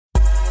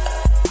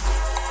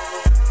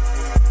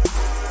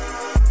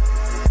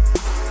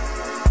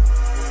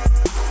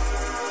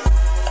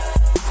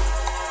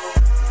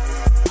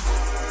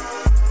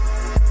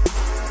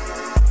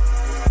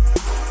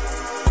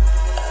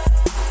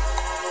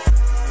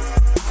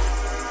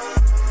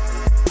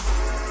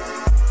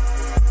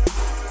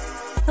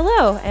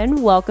Hello,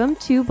 and welcome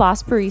to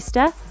Boss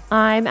Barista.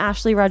 I'm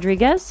Ashley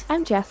Rodriguez.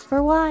 I'm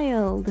Jasper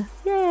Wild.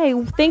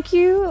 Yay! Thank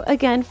you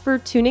again for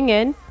tuning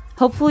in.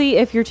 Hopefully,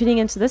 if you're tuning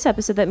into this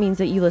episode, that means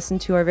that you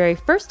listened to our very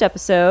first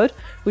episode,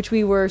 which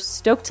we were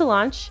stoked to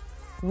launch.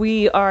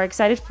 We are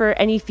excited for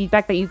any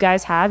feedback that you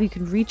guys have. You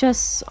can reach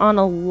us on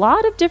a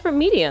lot of different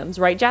mediums,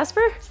 right,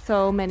 Jasper?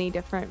 So many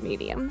different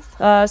mediums.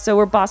 So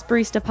we're Boss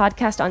Barista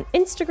Podcast on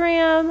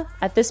Instagram.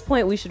 At this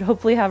point, we should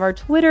hopefully have our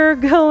Twitter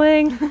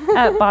going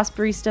at Boss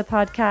Barista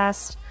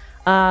Podcast.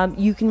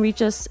 You can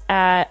reach us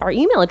at our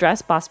email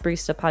address,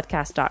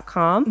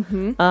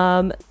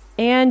 bossbaristapodcast.com.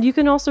 And you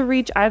can also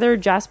reach either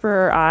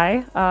Jasper or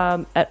I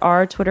at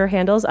our Twitter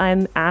handles.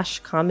 I'm Ash,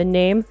 common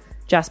name.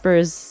 Jasper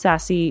is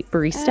Sassy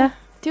Barista.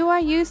 Do I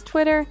use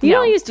Twitter? You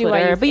don't use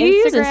Twitter, but you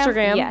use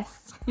Instagram.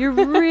 Yes. You're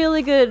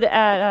really good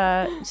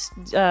at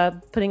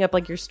putting up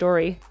like your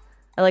story.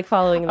 I like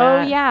following that.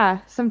 Oh, yeah.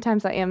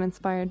 Sometimes I am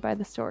inspired by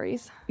the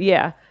stories.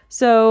 Yeah.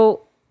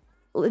 So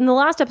in the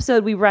last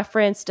episode, we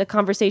referenced a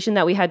conversation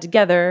that we had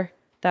together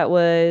that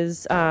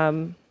was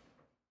kind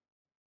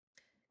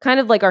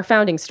of like our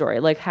founding story,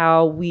 like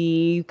how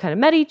we kind of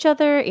met each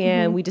other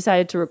and we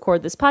decided to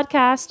record this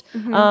podcast.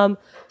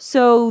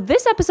 So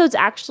this episode's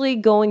actually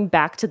going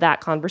back to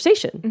that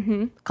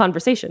conversation.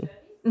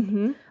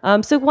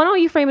 So why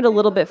don't you frame it a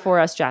little bit for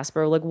us,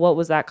 Jasper? Like, what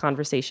was that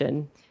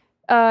conversation?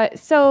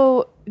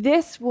 So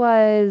this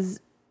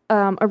was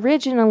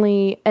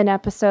originally an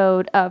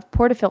episode of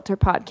Portafilter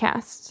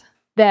Podcast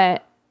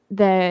that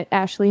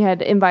Ashley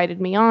had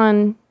invited me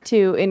on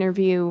to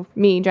interview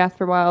me,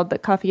 Jasper Wild, the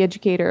coffee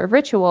educator of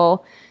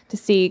Ritual, to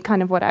see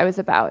kind of what I was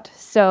about.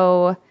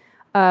 So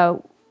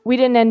we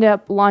didn't end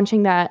up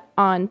launching that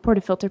on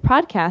Portafilter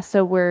Podcast,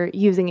 so we're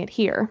using it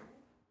here.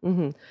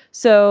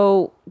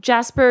 So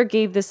Jasper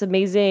gave this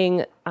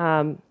amazing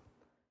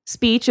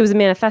speech. It was a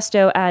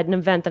manifesto at an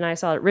event that I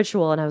saw at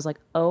Ritual, and I was like,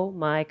 oh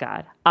my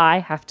God, I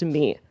have to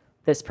meet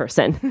this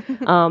person.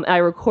 I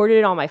recorded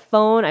it on my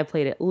phone. I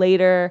played it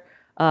later.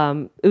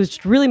 It was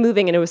just really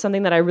moving, and it was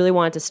something that I really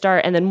wanted to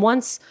start. And then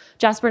once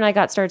Jasper and I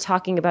started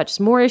talking about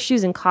just more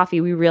issues in coffee,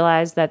 we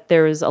realized that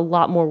there was a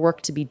lot more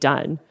work to be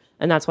done.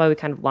 And that's why we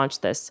kind of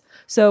launched this.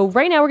 So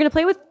right now we're going to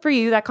play for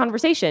you that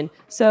conversation.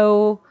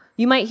 So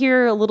you might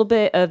hear a little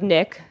bit of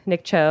Nick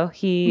Cho.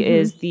 He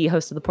is the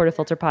host of the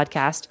Portafilter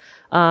Podcast.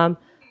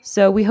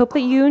 So we hope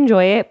that you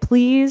enjoy it.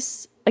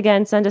 Please,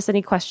 again, send us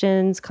any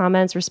questions,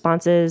 comments,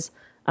 responses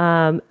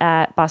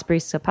at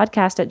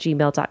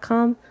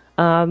bossbaristapodcast@gmail.com.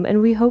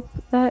 And we hope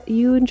that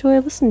you enjoy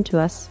listening to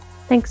us.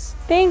 Thanks.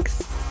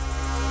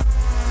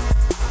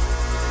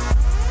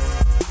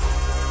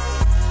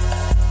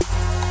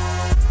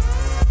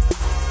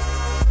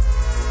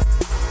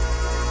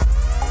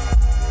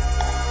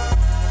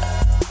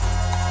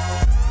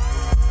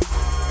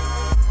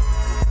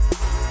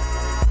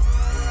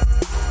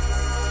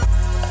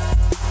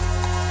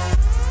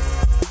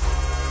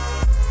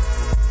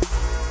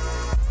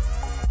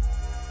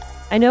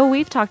 I know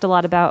we've talked a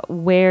lot about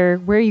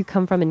where you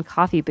come from in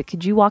coffee, but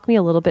could you walk me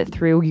a little bit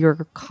through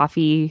your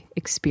coffee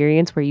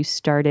experience, where you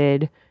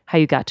started, how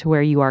you got to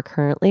where you are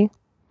currently?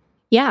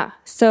 Yeah.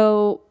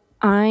 So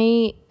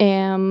I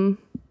am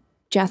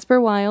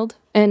Jasper Wild,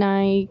 and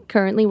I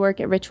currently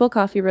work at Ritual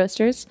Coffee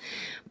Roasters.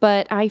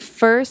 But I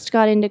first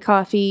got into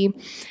coffee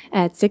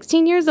at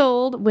 16 years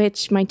old,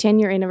 which my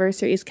 10-year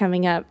anniversary is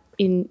coming up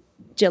in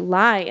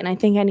July, and I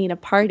think I need a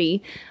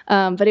party.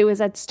 But it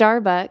was at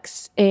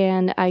Starbucks,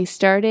 and I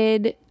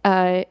started,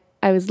 I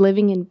was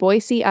living in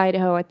Boise,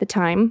 Idaho at the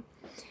time,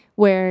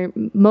 where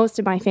most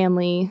of my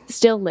family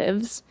still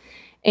lives.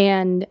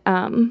 And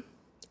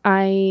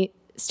I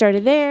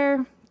started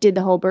there, did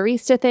the whole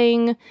barista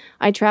thing.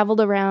 I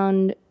traveled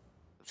around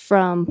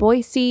from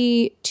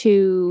Boise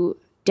to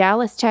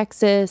Dallas,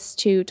 Texas,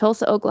 to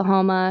Tulsa,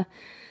 Oklahoma,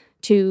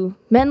 to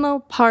Menlo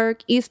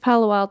Park, East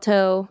Palo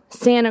Alto,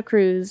 Santa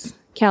Cruz,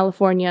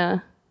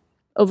 California,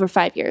 over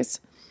 5 years,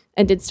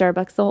 and did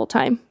Starbucks the whole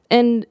time.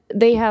 And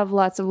they have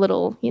lots of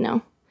little,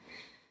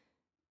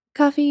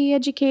 coffee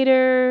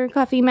educator,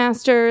 coffee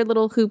master,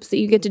 little hoops that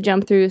you get to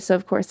jump through. So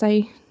of course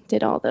I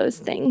did all those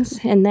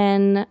things, and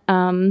then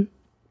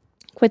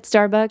quit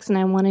Starbucks. And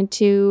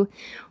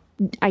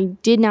I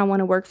did not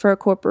want to work for a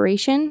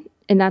corporation,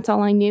 and that's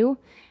all I knew.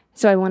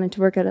 So I wanted to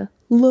work at a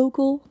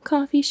local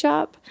coffee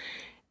shop,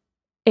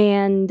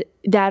 and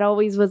that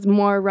always was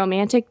more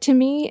romantic to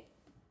me.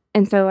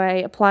 And so I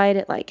applied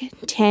at like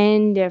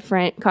 10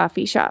 different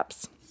coffee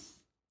shops.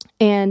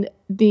 And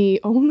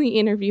the only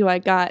interview I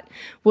got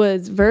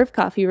was Verve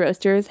Coffee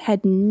Roasters.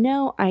 Had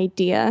no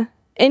idea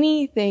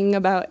anything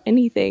about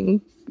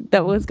anything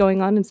that was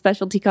going on in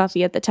specialty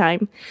coffee at the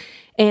time.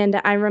 And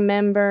I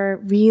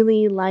remember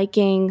really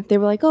liking, they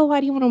were like, oh,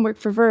 why do you want to work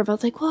for Verve? I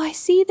was like, well, I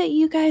see that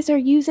you guys are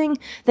using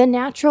the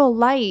natural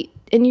light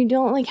and you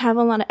don't like have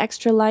a lot of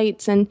extra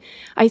lights. And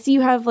I see you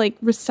have like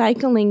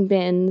recycling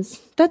bins.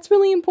 That's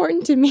really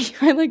important to me.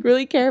 I like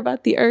really care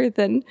about the earth,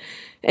 and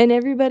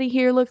everybody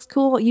here looks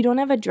cool. You don't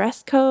have a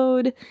dress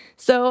code.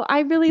 So I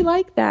really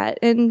like that.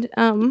 And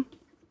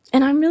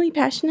and I'm really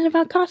passionate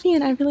about coffee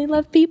and I really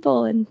love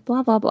people and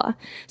blah, blah, blah.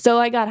 So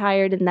I got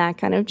hired and that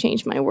kind of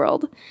changed my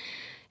world.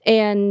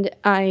 And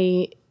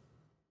I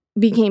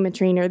became a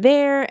trainer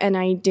there, and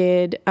I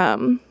did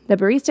the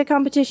barista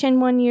competition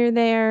 1 year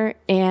there,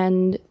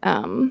 and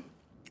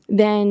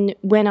then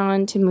went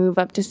on to move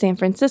up to San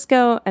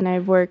Francisco, and I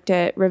worked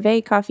at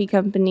Reveille Coffee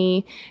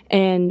Company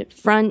and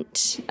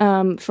Front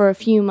for a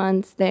few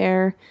months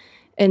there,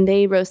 and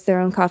they roast their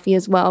own coffee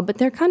as well, but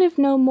they're kind of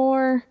no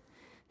more,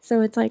 so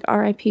it's like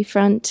RIP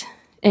Front,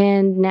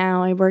 and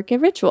now I work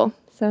at Ritual.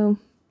 So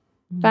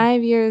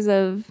 5 years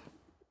of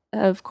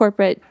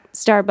corporate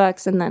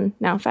Starbucks, and then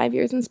now 5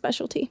 years in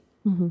specialty.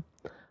 Mm-hmm.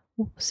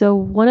 So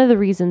one of the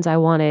reasons I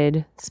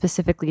wanted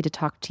specifically to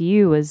talk to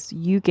you was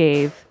you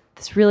gave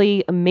this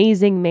really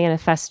amazing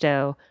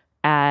manifesto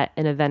at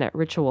an event at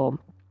Ritual,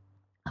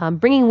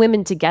 bringing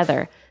women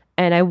together.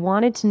 And I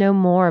wanted to know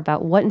more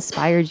about what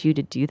inspired you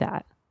to do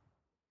that.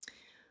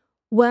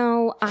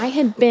 Well, I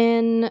had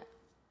been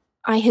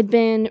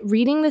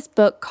reading this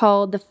book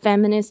called The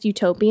Feminist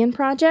Utopian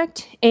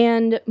Project,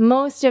 and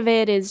most of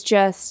it is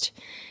just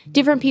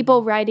different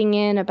people writing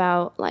in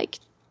about like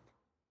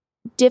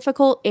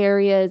difficult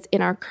areas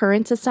in our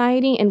current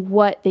society and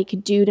what they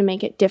could do to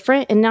make it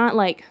different, and not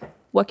like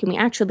what can we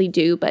actually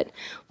do, but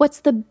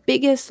what's the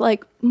biggest,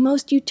 like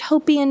most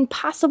utopian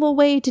possible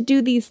way to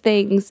do these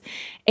things.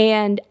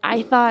 And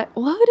I thought,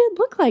 what would it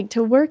look like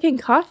to work in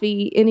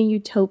coffee in a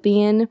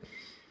utopian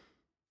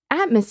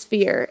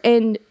atmosphere?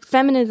 And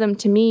feminism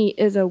to me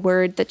is a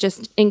word that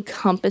just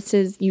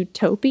encompasses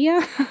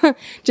utopia,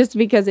 just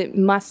because it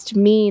must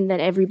mean that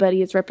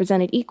everybody is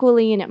represented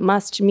equally, and it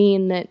must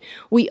mean that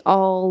we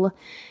all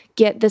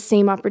get the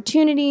same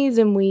opportunities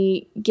and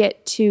we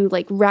get to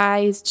like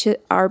rise to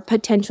our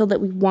potential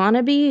that we want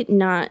to be,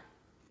 not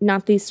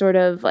these sort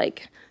of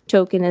like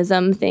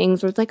tokenism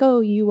things where it's like, oh,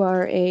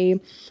 you're a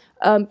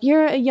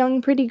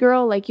young pretty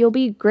girl, like you'll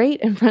be great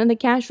in front of the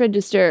cash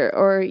register,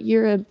 or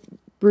you're a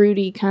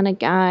broody kind of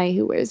guy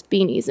who wears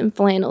beanies and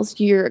flannels,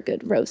 you're a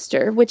good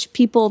roaster, which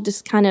people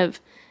just kind of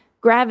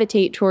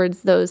gravitate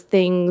towards those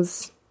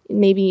things,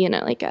 maybe in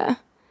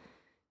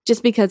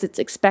just because it's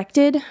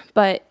expected.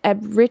 But at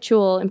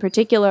Ritual in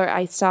particular,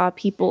 I saw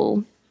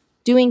people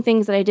doing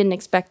things that I didn't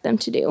expect them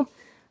to do.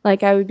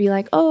 Like I would be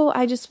like, oh,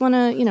 I just want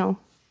to,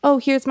 oh,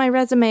 here's my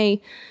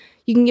resume.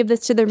 You can give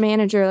this to their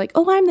manager. Like,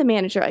 oh, I'm the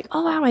manager. Like,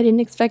 oh, wow, I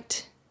didn't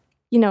expect,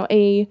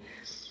 a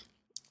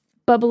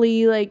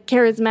bubbly, like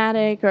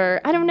charismatic,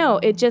 or I don't know.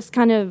 It just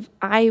kind of,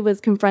 I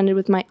was confronted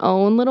with my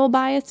own little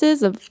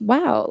biases of,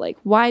 wow, like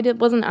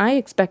wasn't I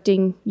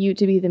expecting you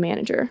to be the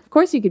manager? Of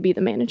course you could be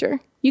the manager.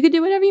 You could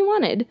do whatever you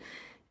wanted.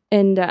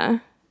 And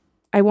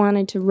I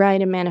wanted to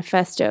write a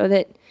manifesto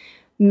that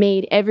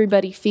made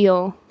everybody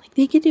feel like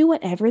they could do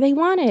whatever they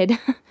wanted.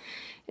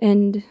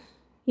 And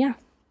yeah.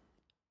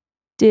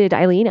 Did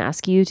Eileen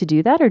ask you to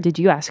do that, or did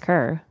you ask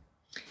her?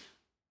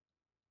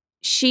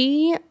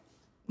 She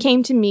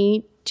came to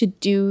me to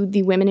do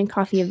the Women in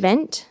Coffee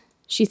event.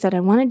 She said, I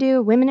want to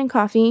do Women in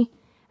Coffee,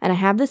 and I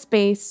have the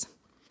space,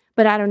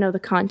 but I don't know the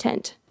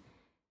content.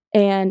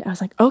 And I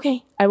was like,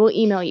 okay, I will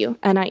email you.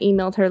 And I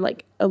emailed her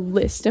like a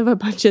list of a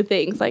bunch of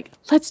things. Like,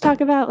 let's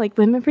talk about like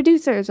women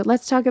producers, or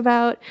let's talk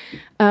about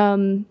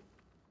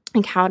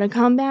like how to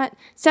combat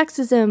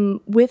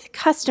sexism with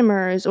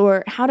customers,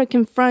 or how to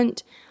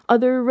confront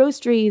other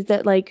roasteries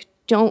that like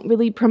don't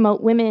really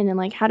promote women, and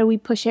like how do we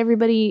push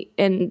everybody.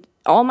 And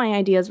all my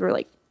ideas were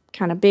like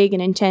kind of big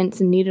and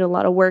intense and needed a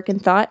lot of work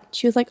and thought.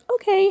 She was like,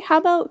 okay, how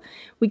about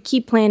we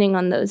keep planning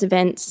on those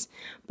events,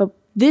 but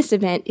this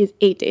event is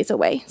 8 days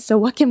away. So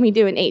what can we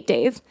do in 8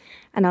 days?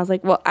 And I was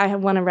like, well, I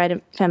want to write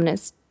a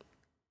feminist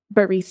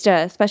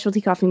barista specialty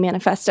coffee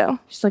manifesto.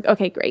 She's like,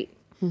 okay, great.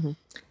 Mm-hmm.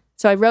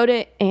 So I wrote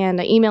it and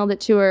I emailed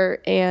it to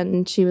her,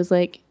 and she was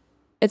like,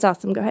 it's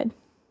awesome. Go ahead.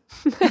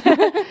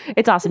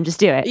 It's awesome. Just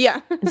do it. Yeah.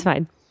 It's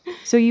fine.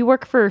 So you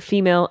work for a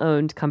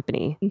female-owned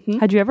company. Mm-hmm.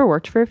 Had you ever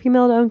worked for a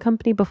female-owned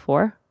company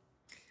before?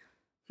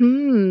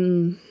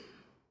 No.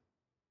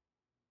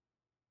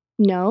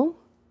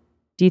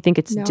 Do you think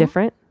it's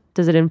different?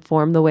 Does it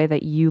inform the way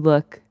that you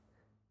look,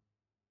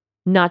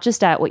 not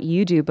just at what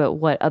you do, but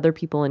what other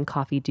people in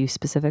coffee do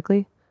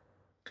specifically?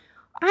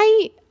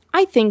 I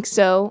think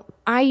so.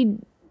 I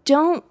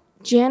don't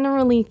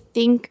generally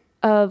think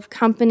of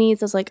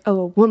companies as like, oh,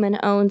 a woman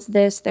owns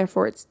this,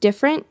 therefore it's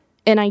different.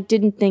 And I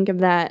didn't think of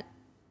that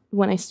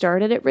when I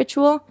started at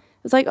Ritual.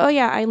 It's like, oh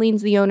yeah,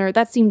 Eileen's the owner.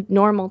 That seemed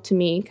normal to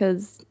me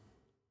because,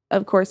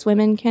 of course,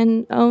 women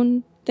can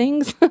own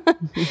things.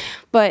 Mm-hmm.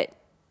 But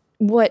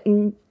what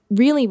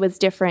really was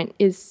different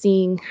is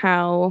seeing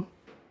how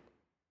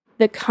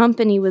the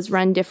company was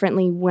run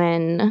differently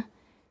when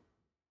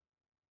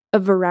a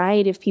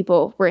variety of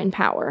people were in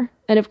power.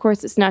 And of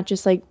course, it's not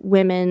just like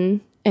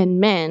women and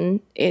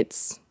men.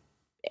 It's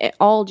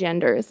all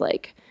genders,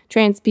 like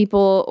trans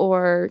people,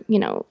 or,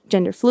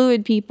 gender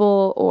fluid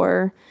people,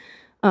 or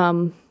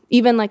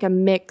even like a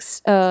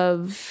mix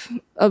of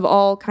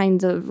all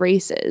kinds of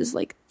races.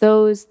 Like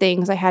those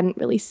things I hadn't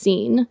really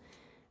seen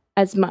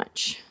as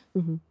much.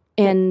 Mm-hmm.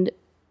 And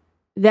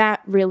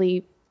that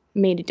really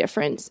made a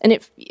difference. And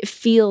it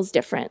feels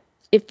different.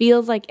 It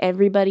feels like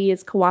everybody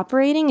is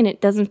cooperating, and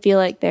it doesn't feel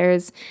like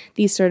there's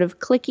these sort of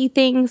cliquey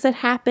things that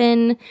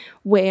happen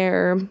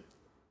where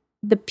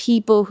the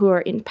people who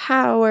are in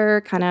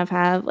power kind of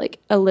have like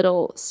a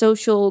little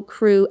social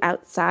crew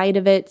outside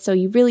of it. So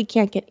you really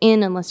can't get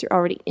in unless you're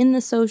already in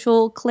the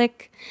social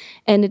clique.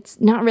 And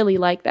it's not really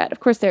like that. Of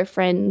course, they're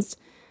friends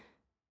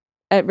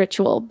at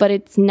Ritual, but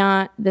it's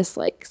not this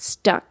like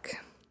stuck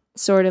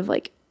sort of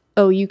like,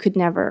 oh, you could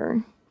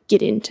never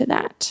get into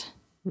that.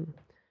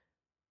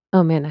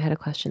 Oh man, I had a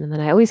question and then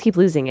I always keep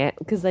losing it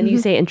because then you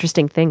say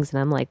interesting things and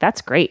I'm like,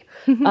 that's great.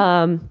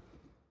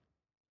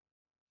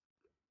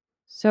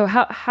 So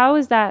how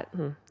is that?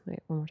 Wait,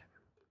 one more time.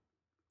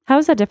 How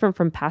is that different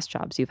from past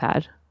jobs you've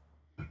had?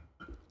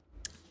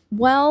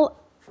 Well,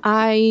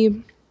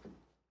 I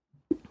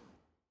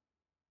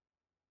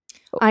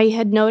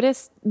had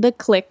noticed the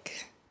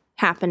clique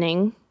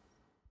happening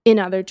in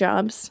other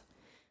jobs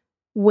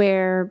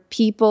where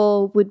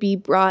people would be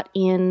brought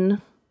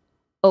in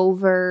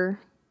over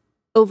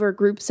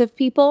groups of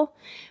people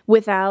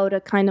without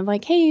a kind of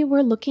like, hey,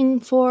 we're looking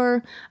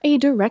for a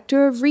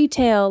director of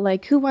retail,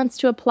 like who wants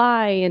to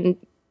apply? And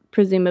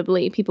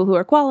presumably people who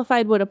are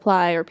qualified would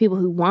apply, or people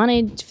who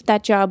wanted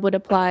that job would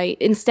apply.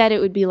 Instead,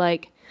 it would be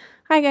like,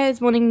 hi guys,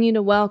 wanting you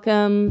to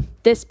welcome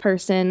this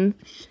person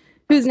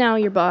who's now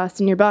your boss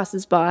and your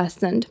boss's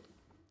boss, and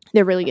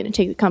they're really going to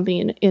take the company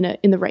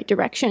in the right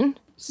direction.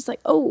 It's just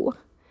like, oh,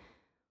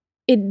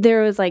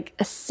 there was like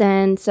a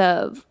sense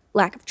of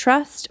lack of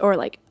trust, or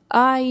like,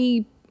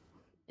 I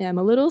am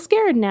a little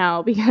scared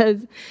now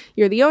because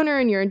you're the owner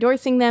and you're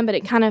endorsing them. But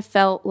it kind of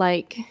felt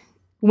like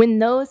when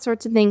those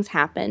sorts of things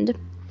happened,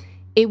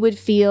 it would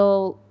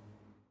feel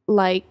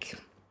like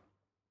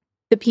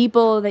the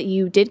people that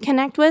you did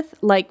connect with,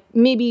 like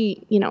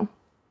maybe,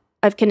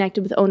 I've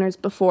connected with owners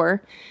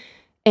before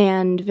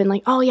and been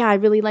like, oh yeah, I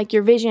really like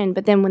your vision.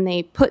 But then when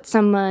they put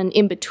someone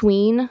in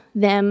between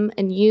them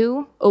and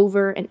you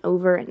over and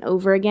over and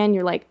over again,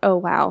 you're like, oh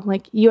wow,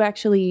 like you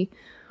actually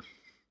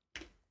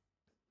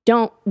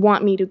don't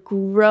want me to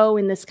grow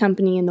in this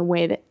company in the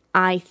way that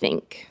I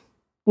think.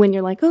 When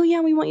you're like, oh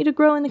yeah, we want you to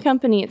grow in the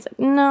company. It's like,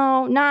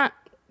 no,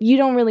 you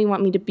don't really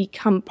want me to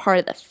become part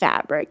of the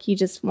fabric. You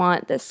just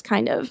want this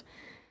kind of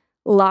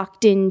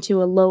locked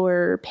into a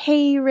lower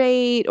pay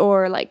rate,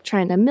 or like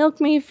trying to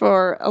milk me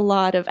for a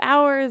lot of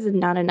hours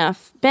and not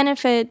enough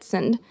benefits.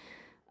 And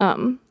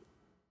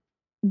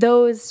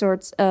those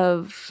sorts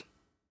of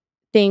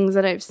things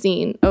that I've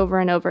seen over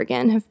and over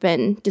again have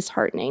been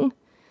disheartening.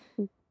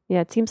 Yeah,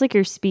 it seems like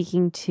you're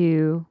speaking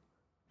to,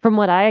 from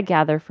what I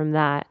gather from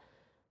that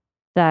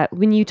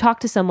when you talk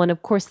to someone,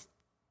 of course,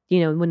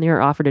 when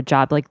they're offered a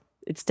job, like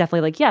it's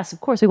definitely like, yes,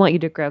 of course we want you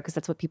to grow because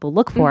that's what people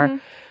look for. Mm-hmm.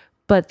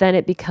 But then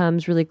it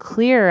becomes really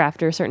clear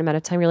after a certain amount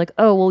of time, you're like,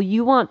 oh, well,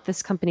 you want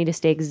this company to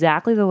stay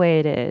exactly the way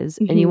it is.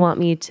 Mm-hmm. And you want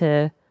me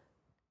to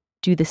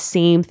do the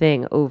same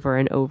thing over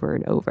and over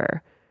and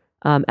over,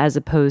 as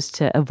opposed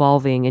to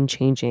evolving and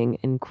changing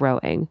and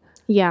growing.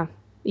 Yeah.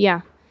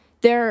 Yeah.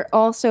 There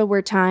also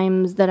were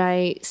times that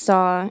I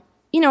saw,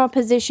 a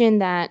position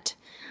that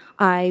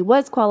I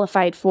was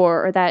qualified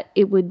for, or that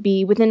it would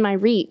be within my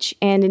reach.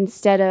 And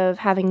instead of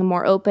having a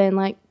more open,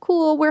 like,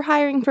 cool, we're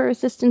hiring for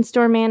assistant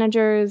store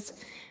managers,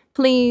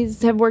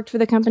 please have worked for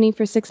the company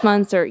for 6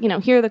 months, or,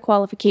 here are the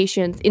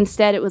qualifications.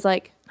 Instead, it was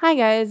like, hi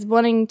guys,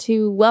 wanting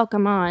to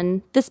welcome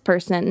on this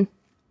person.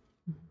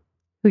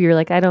 Who you're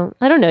like, I don't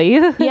know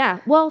you. Yeah.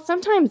 Well,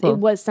 sometimes it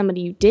was somebody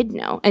you did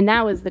know. And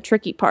that was the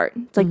tricky part.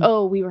 It's like,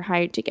 oh, we were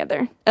hired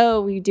together. Oh,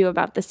 we do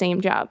about the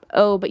same job.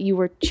 Oh, but you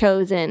were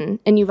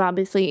chosen. And you've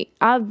obviously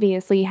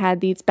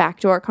had these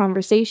backdoor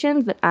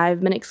conversations that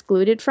I've been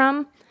excluded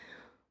from.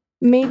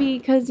 Maybe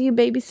because you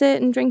babysit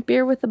and drink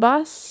beer with the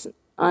boss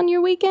on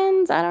your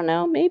weekends. I don't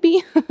know.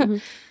 Maybe. Mm-hmm.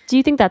 Do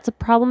you think that's a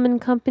problem in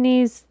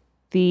companies?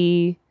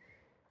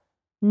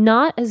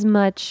 Not as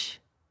much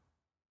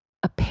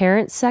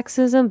apparent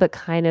sexism, but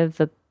kind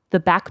of the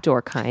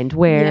backdoor kind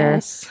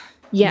where...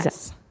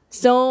 Yes.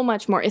 So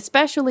much more,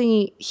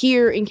 especially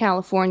here in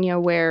California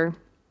where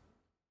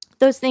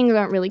those things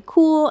aren't really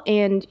cool.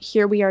 And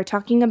here we are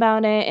talking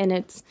about it, and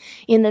it's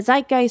in the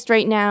zeitgeist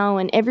right now,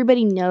 and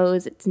everybody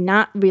knows it's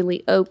not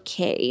really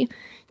okay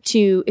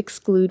to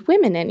exclude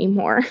women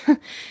anymore.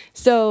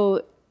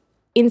 So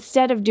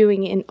instead of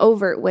doing it in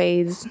overt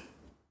ways,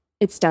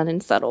 it's done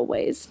in subtle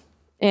ways.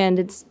 And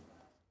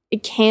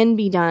it can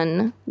be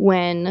done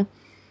when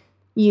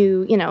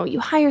you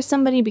hire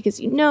somebody because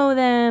you know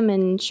them,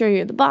 and sure,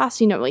 you're the boss,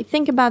 you don't really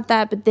think about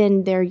that, but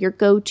then they're your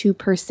go-to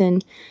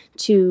person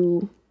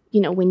to,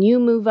 when you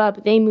move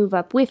up, they move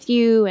up with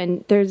you,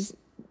 and there's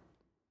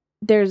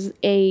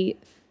a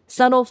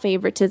subtle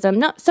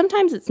favoritism.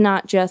 Sometimes it's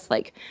not just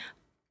like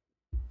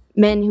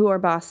men who are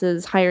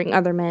bosses hiring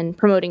other men,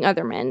 promoting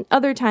other men.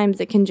 Other times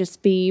it can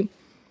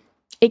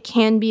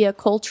be a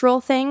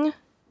cultural thing,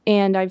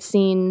 and I've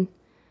seen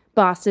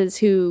bosses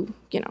who,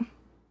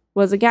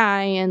 was a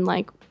guy and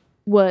like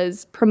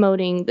was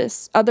promoting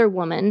this other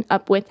woman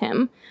up with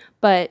him,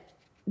 but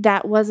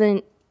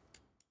it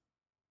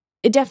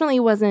definitely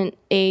wasn't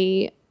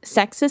a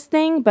sexist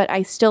thing, but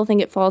I still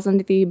think it falls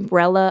under the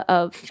umbrella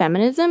of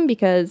feminism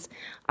because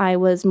I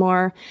was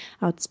more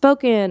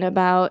outspoken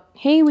about,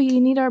 hey, we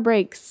need our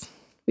breaks.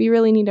 We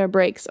really need our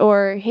breaks.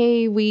 Or,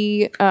 hey,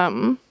 we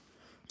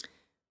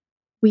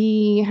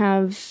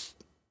have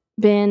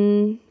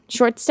been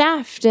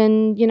short-staffed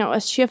and,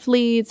 us shift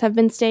leads have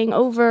been staying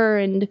over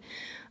and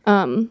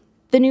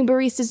the new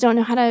baristas don't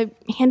know how to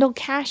handle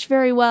cash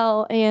very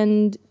well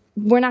and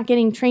we're not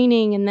getting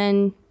training and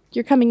then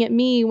you're coming at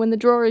me when the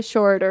drawer is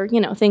short or,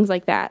 things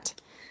like that.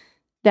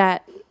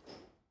 That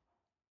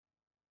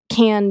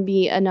can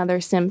be another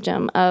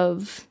symptom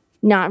of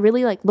not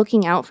really like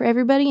looking out for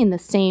everybody in the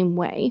same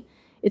way.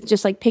 It's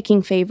just like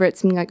picking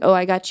favorites and being like, oh,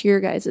 I got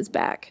your guys'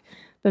 back,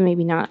 but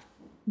maybe not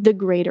the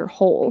greater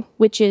whole,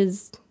 which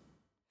is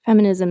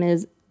feminism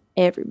is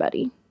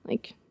everybody,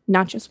 like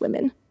not just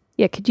women.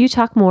 Yeah. Could you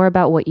talk more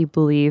about what you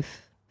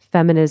believe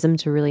feminism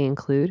to really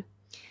include?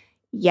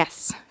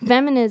 Yes.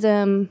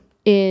 Feminism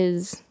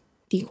is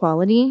the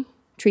equality,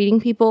 treating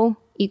people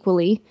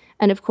equally.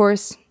 And of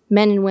course,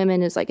 men and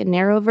women is like a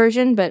narrow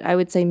version, but I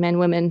would say men,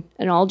 women,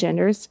 and all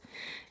genders.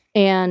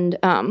 And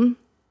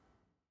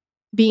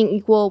being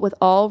equal with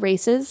all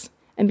races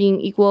and being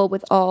equal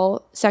with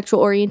all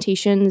sexual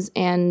orientations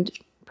and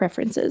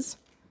preferences.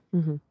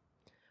 Mm-hmm.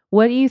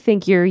 What do you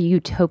think your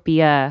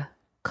utopia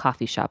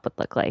coffee shop would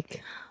look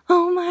like?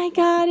 Oh my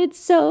God, it's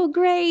so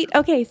great.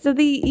 Okay, so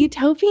the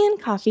Utopian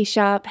coffee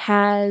shop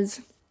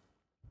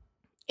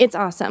it's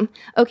awesome.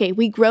 Okay,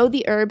 we grow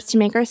the herbs to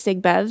make our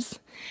sig bevs,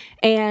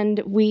 and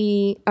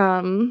we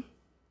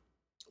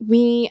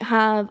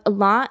have a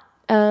lot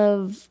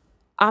of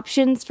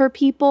options for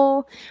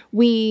people.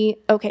 When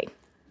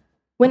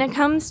it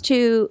comes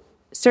to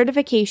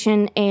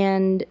certification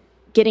and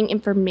getting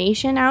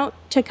information out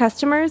to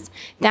customers,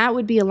 that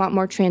would be a lot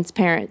more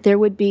transparent. There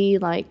would be,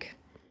 I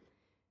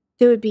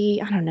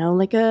don't know,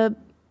 like a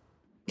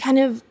kind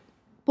of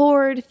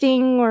board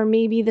thing or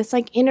maybe this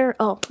like it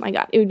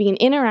would be an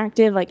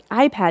interactive like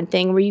iPad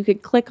thing where you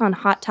could click on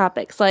hot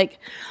topics like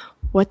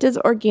what does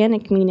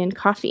organic mean in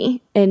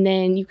coffee? And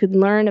then you could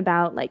learn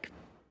about like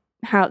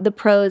how the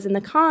pros and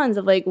the cons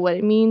of like what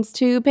it means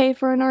to pay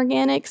for an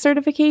organic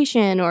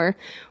certification or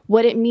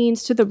what it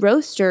means to the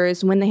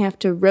roasters when they have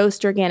to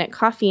roast organic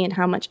coffee and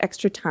how much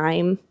extra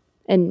time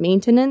and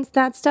maintenance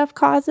that stuff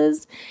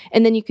causes.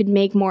 And then you could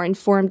make more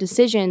informed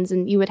decisions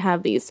and you would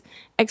have these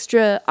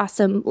extra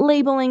awesome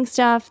labeling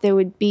stuff. There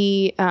would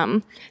be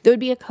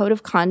a code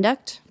of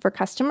conduct for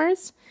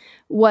customers.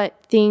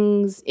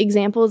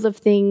 Examples of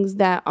things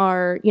that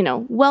are,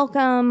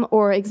 welcome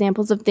or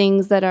examples of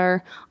things that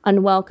are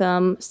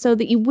unwelcome so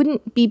that you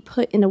wouldn't be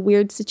put in a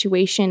weird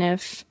situation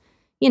if,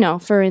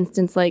 for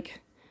instance,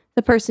 like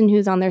the person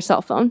who's on their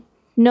cell phone.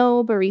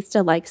 No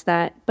barista likes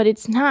that, but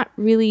it's not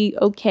really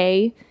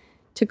okay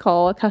to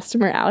call a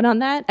customer out on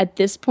that at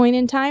this point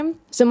in time.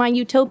 So my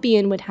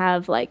utopian would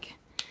have like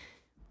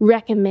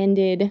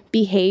recommended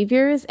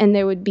behaviors and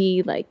there would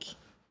be like,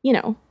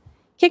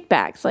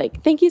 kickbacks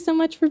like, thank you so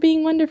much for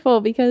being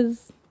wonderful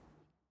because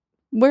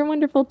we're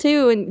wonderful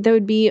too. And there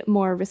would be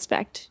more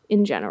respect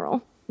in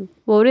general.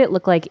 What would it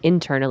look like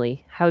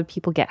internally? How would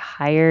people get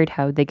hired?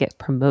 How would they get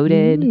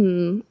promoted?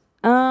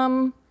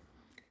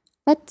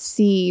 Let's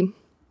see.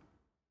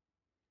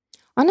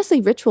 Honestly,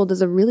 Ritual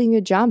does a really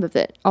good job of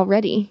it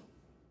already.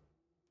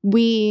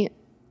 We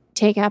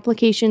take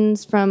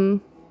applications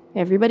from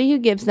everybody who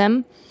gives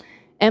them.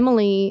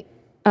 Emily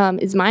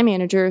is my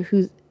manager,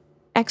 who's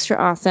extra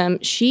awesome.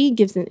 She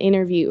gives an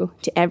interview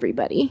to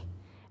everybody.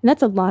 And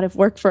that's a lot of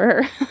work for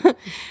her.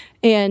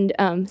 And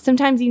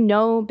sometimes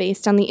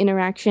based on the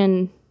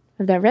interaction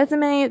of that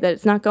resume that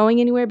it's not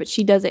going anywhere, but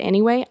she does it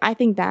anyway. I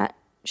think that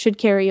should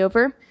carry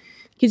over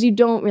because you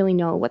don't really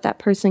know what that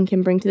person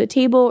can bring to the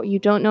table. You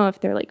don't know if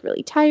they're like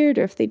really tired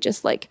or if they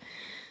just like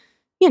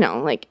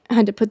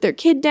had to put their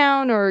kid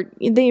down, or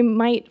they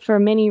might, for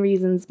many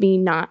reasons, be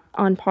not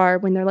on par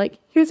when they're like,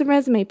 here's a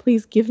resume,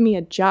 please give me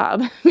a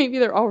job. Maybe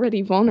they're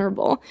already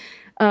vulnerable.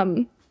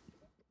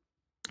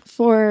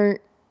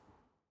 For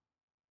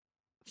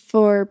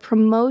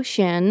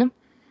promotion,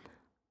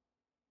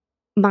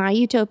 my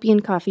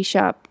Utopian coffee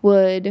shop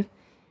would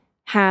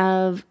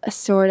have a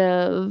sort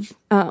of,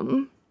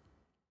 it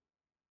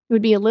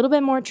would be a little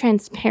bit more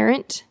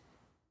transparent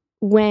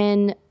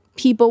when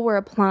people were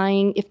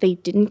applying. If they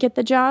didn't get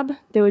the job,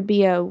 there would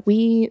be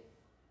we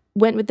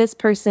went with this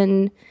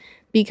person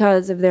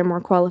because of their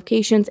more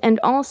qualifications. And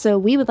also,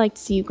 we would like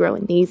to see you grow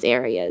in these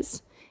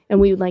areas. And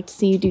we would like to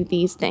see you do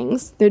these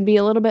things. There'd be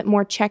a little bit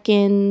more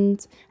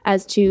check-ins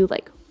as to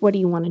like, what do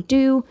you want to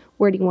do?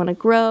 Where do you want to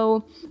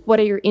grow? What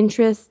are your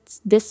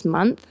interests this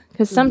month?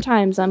 Because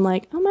sometimes I'm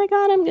like, oh my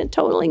God, I'm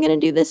totally going to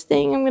do this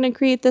thing. I'm going to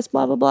create this,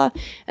 blah, blah, blah.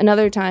 And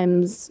other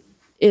times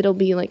it'll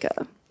be like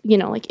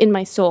like in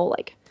my soul,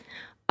 like,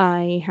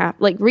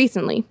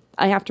 recently,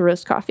 I have to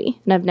roast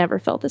coffee, and I've never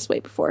felt this way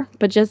before.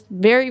 But just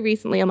very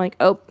recently, I'm like,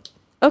 oh,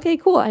 okay,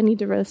 cool, I need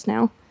to roast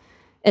now.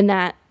 And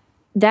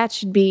that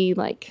should be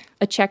like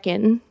a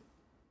check-in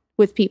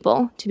with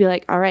people to be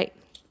like, all right,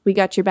 we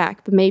got your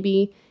back. But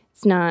maybe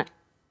it's not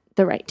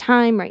the right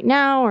time right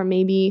now, or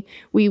maybe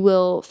we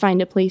will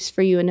find a place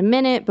for you in a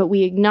minute, but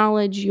we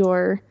acknowledge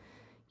your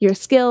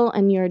skill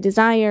and your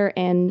desire,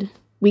 and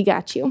we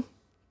got you.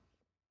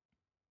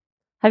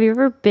 Have you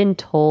ever been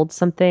told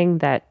something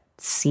that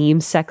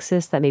seems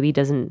sexist that maybe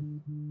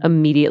doesn't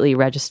immediately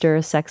register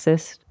as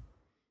sexist?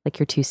 Like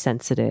you're too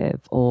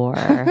sensitive, or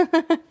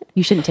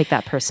you shouldn't take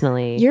that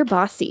personally. You're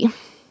bossy.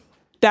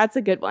 That's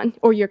a good one.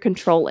 Or you're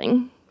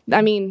controlling.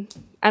 I mean,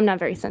 I'm not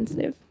very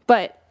sensitive,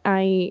 but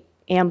I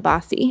am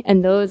bossy.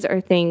 And those are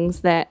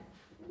things that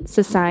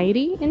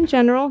society in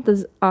general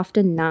does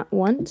often not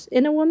want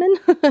in a woman.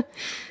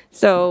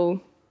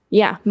 So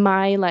yeah,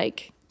 my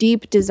like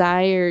deep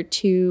desire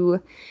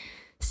to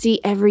see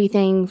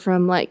everything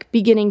from like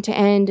beginning to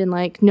end and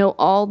like know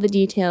all the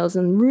details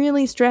and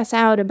really stress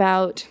out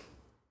about,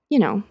 you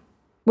know,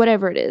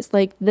 whatever it is,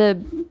 like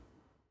the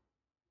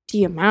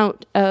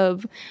amount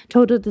of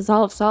total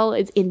dissolved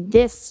solids in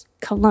this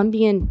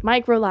Colombian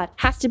microlot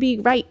has to be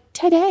right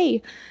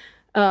today,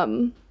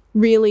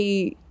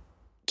 really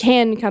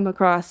can come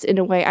across in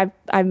a way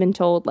I've been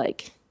told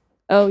like,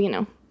 oh, you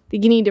know,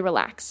 you need to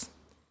relax.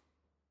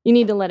 You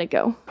need to let it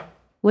go.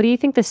 What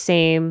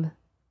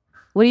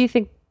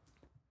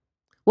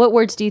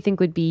words do you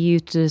think would be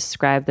used to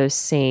describe those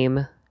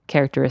same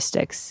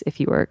characteristics if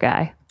you were a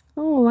guy?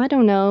 Oh, I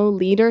don't know,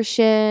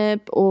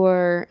 leadership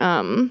or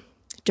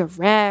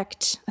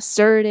direct,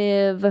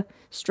 assertive,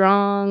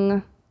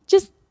 strong,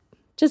 just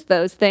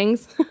those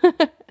things.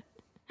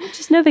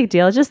 Just no big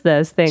deal, just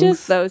those things.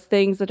 Just those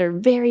things that are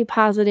very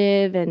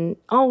positive and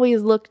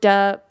always looked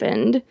up,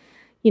 and,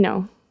 you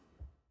know,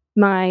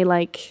 my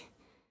like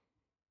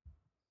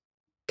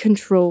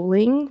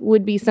controlling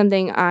would be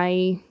something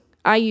I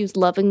use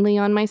lovingly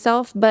on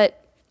myself,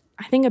 but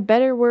I think a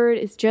better word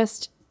is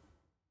just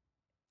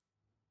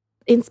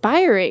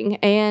inspiring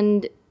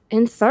and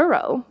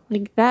thorough.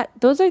 Like that,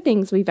 those are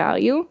things we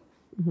value.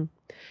 Mm-hmm.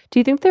 Do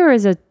you think there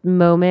was a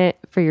moment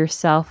for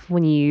yourself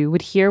when you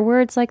would hear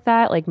words like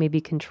that, like maybe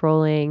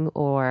controlling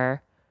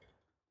or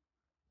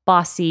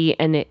bossy,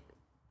 and it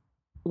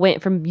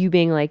went from you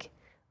being like,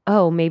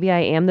 oh, maybe I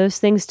am those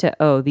things, to,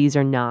 oh, these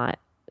are not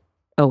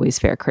always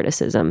fair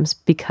criticisms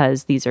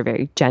because these are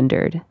very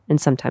gendered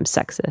and sometimes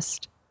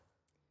sexist?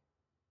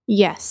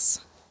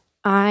 Yes.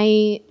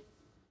 I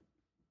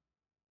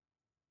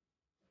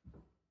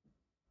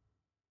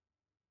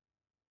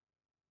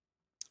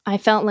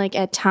felt like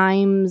at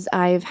times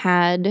I've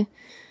had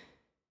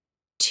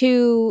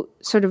to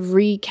sort of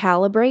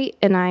recalibrate,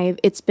 and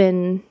it's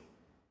been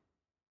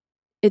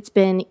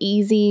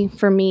easy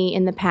for me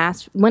in the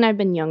past when I've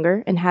been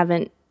younger and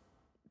haven't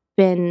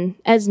been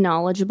as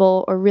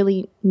knowledgeable or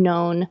really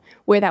known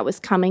where that was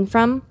coming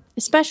from,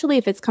 especially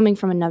if it's coming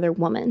from another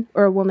woman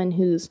or a woman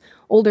who's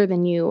older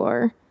than you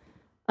or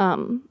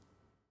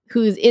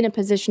who's in a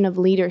position of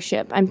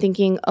leadership. I'm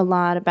thinking a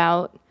lot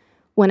about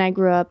when I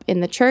grew up in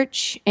the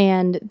church,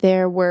 and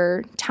there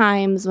were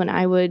times when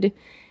I would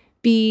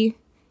be,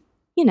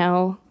 you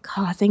know,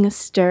 causing a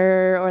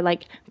stir or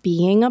like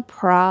being a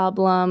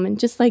problem, and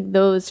just like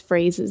those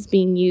phrases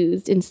being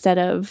used instead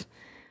of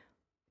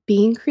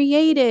being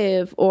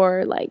creative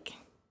or like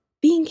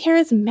being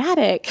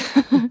charismatic.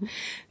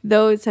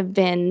 Those have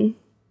been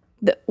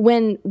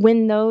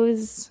when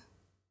those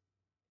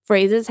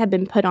phrases have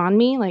been put on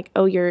me, like,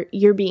 oh,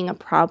 you're being a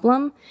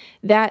problem,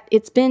 that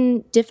it's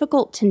been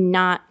difficult to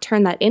not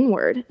turn that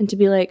inward and to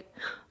be like,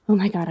 oh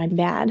my God, I'm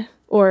bad.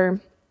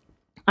 Or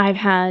I've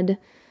had,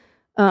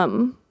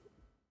 I'm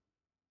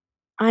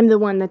the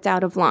one that's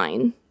out of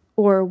line.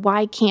 Or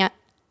why can't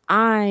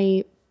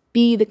I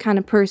be the kind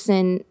of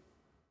person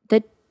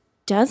that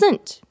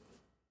doesn't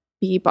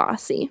be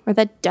bossy or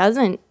that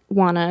doesn't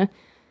want to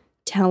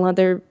tell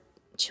other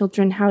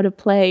children how to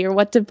play or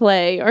what to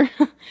play, or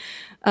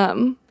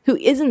who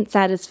isn't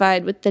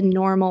satisfied with the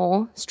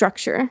normal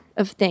structure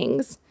of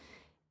things.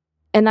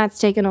 And that's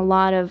taken a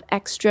lot of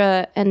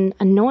extra and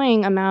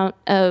annoying amount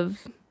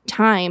of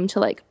time to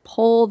like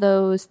pull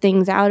those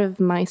things out of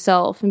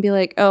myself and be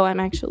like, oh,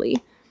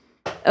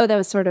 that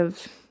was sort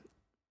of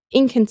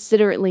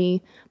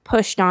inconsiderately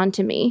pushed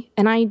onto me.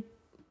 And I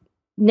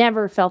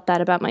never felt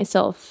that about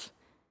myself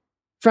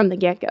from the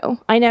get-go.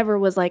 I never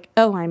was like,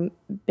 oh, I'm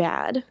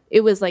bad.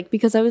 It was like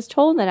because I was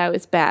told that I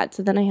was bad.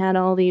 So then I had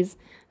all these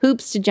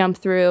hoops to jump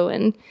through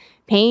and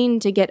pain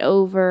to get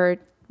over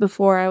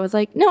before I was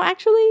like, no,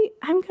 actually,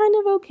 I'm kind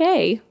of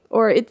okay.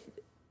 Or it's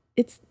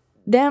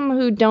them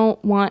who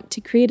don't want to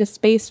create a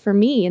space for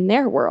me in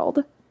their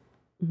world.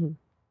 Mm-hmm.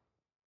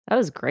 That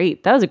was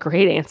great. That was a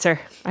great answer.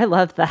 I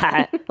love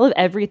that. I love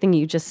everything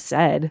you just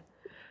said.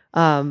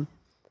 I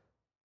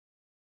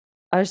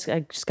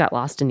just got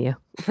lost in you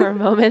for a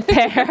moment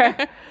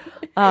there.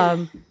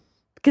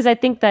 Because I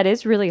think that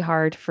is really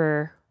hard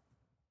for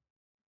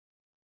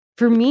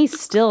me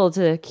still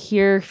to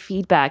hear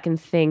feedback and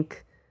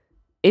think,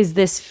 is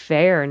this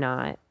fair or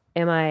not?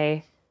 Am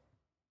I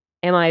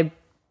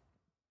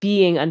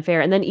being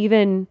unfair? And then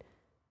even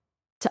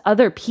to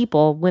other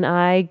people, when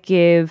I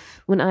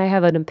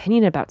have an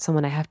opinion about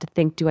someone, I have to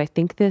think, do I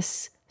think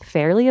this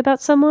fairly about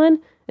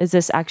someone? Is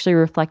this actually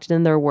reflected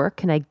in their work?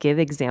 Can I give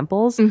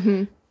examples?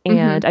 Mm-hmm.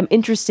 And I'm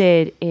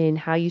interested in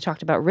how you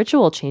talked about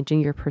ritual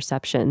changing your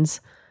perceptions.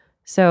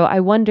 So I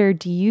wonder,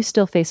 do you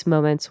still face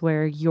moments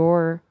where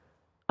you're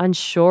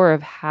unsure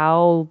of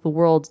how the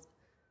world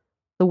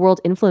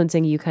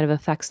influencing you kind of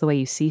affects the way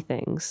you see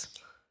things?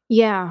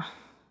 Yeah.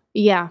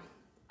 Yeah.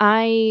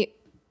 I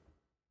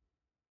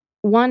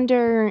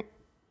wonder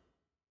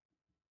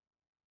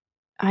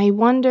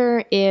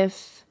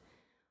if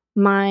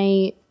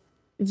my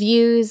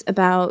views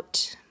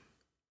about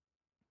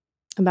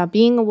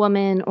being a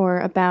woman or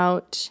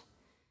about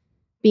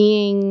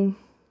being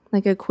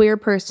like a queer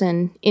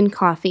person in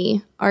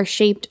coffee are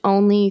shaped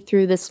only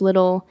through this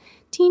little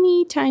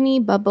teeny tiny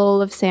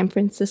bubble of San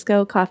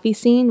Francisco coffee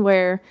scene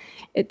where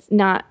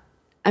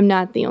I'm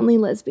not the only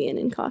lesbian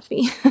in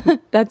coffee.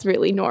 That's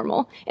really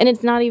normal. And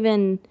it's not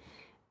even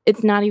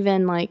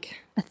like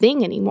a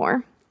thing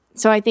anymore.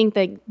 So I think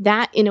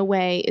that in a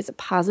way is a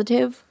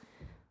positive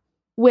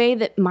way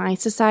that my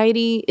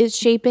society is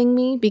shaping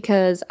me,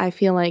 because I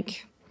feel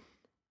like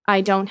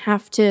I don't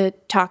have to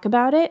talk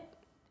about it.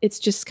 It's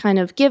just kind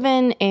of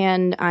given,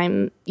 and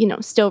I'm,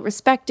 still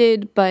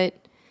respected,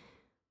 but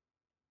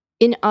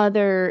in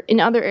other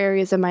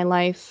areas of my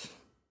life,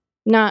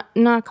 not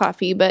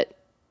coffee, but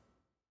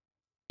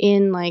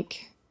in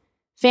like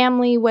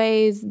family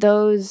ways,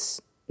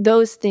 those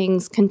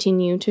things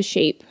continue to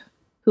shape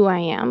who I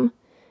am,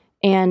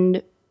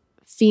 and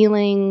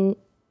feeling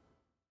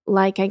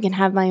like I can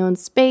have my own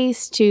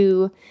space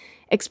to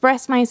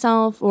express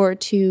myself or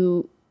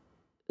to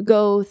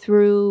go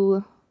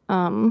through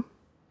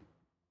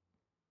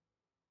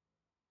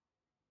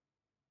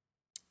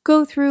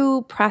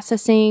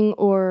processing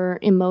or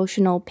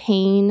emotional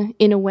pain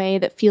in a way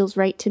that feels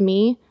right to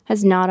me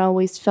has not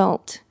always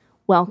felt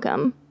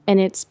welcome. And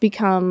it's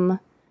become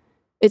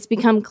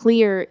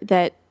clear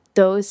that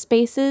those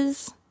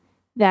spaces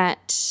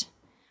that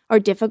are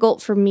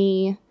difficult for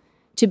me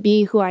to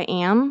be who I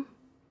am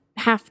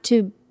I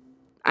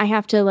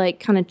have to like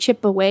kind of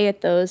chip away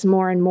at those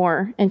more and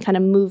more and kind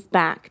of move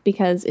back,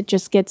 because it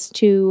just gets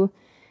too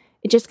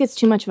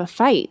much of a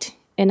fight.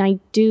 And I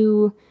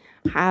do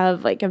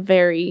have like a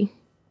very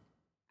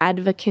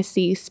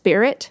advocacy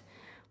spirit,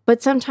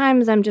 but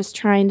sometimes I'm just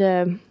trying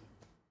to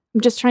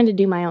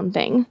do my own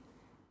thing,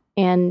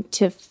 and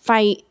to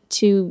fight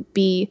to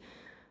be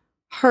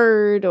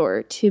heard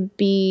or to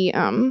be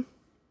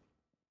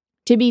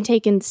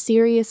taken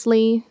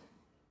seriously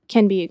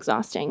can be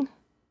exhausting.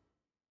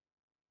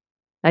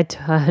 I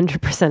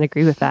 100%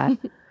 agree with that.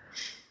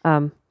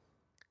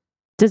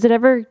 Does it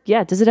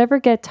ever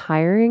get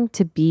tiring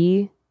to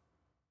be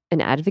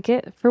an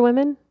advocate for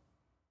women?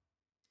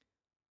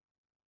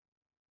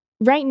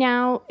 Right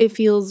now, it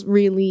feels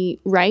really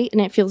right,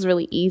 and it feels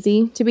really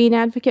easy to be an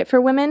advocate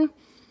for women.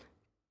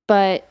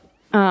 But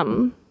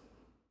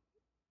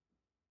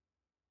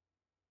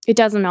it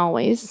doesn't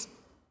always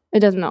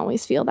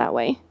feel that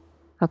way.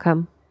 How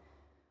come?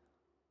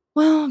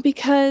 Well,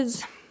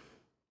 because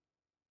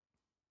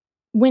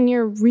when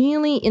you're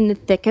really in the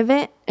thick of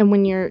it, and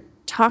when you're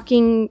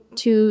talking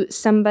to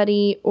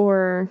somebody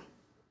or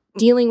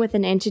dealing with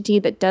an entity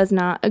that does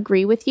not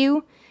agree with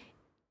you,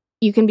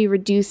 you can be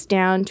reduced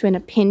down to an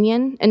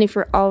opinion. And if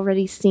you're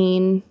already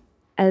seen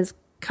as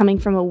coming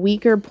from a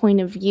weaker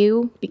point of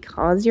view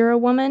because you're a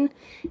woman,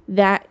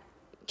 that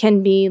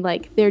can be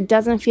like, there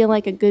doesn't feel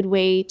like a good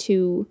way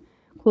to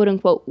quote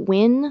unquote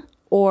win,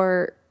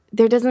 or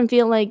there doesn't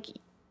feel like,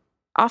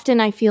 often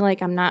I feel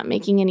like I'm not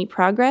making any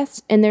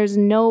progress, and there's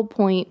no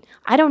point.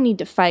 I don't need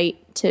to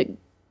fight to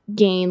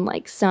gain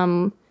like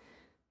some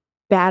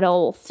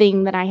battle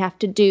thing that I have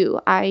to do.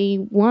 I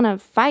want to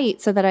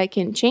fight so that I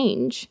can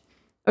change,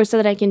 or so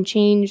that I can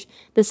change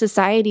the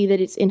society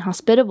that is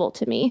inhospitable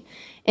to me.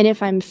 And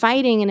if I'm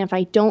fighting and if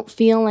I don't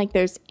feel like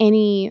there's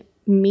any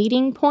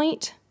meeting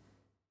point,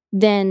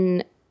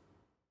 then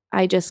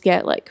I just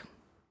get like,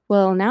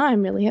 well, now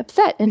I'm really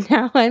upset. And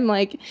now I'm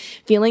like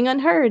feeling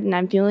unheard, and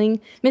I'm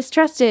feeling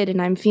mistrusted,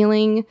 and I'm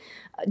feeling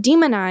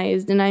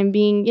demonized, and I'm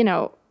being,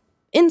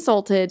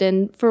 insulted.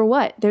 And for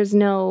what?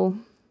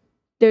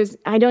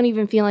 I don't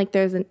even feel like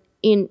there's an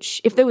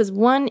inch. If there was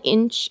 1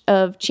 inch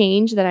of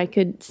change that I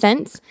could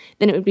sense,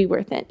 then it would be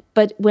worth it.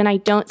 But when I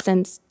don't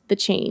sense the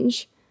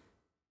change,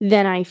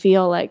 then I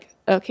feel like,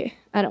 okay,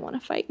 I don't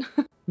want to fight.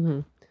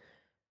 Mm-hmm.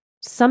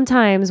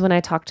 Sometimes when I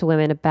talk to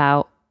women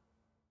about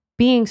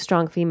being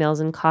strong females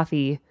in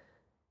coffee,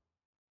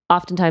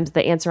 oftentimes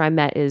the answer I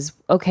met is,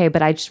 okay,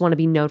 but I just want to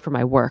be known for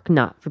my work,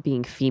 not for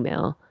being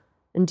female.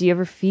 And do you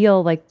ever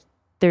feel like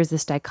there's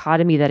this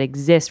dichotomy that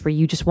exists where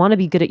you just want to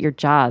be good at your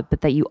job,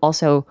 but that you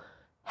also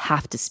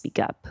have to speak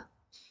up?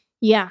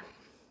 Yeah.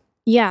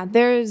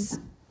 There's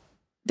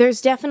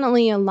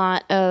definitely a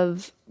lot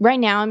of, right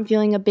now I'm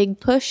feeling a big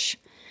push.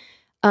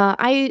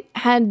 I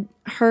had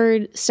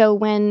heard, so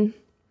when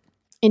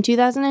in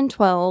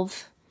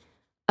 2012,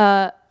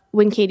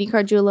 when Katie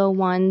Cardullo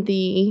won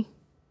the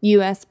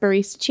U.S.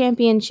 Barista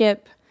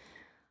Championship,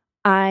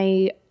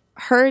 I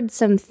heard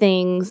some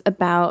things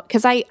about,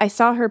 because I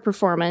saw her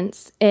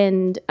performance,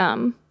 and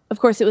of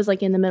course, it was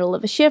like in the middle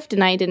of a shift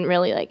and I didn't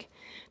really like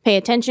pay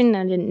attention.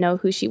 I didn't know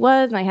who she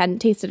was and I hadn't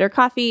tasted her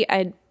coffee.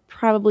 I'd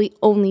probably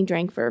only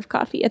drank Verve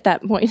coffee at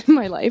that point in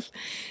my life.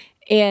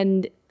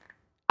 And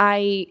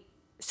I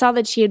saw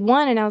that she had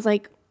won and I was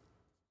like,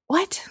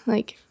 what?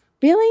 Like,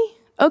 really?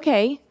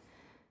 Okay,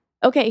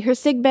 her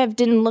Sig Bev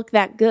didn't look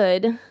that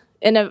good.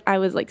 And I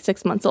was like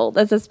 6 months old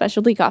as a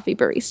specialty coffee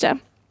barista.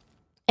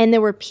 And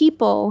there were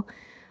people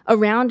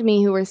around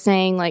me who were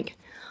saying like,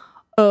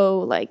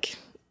 oh, like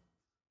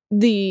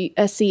the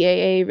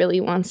SCAA really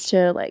wants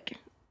to like,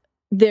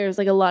 there's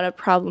like a lot of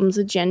problems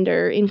with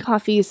gender in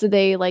coffee. So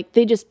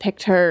they just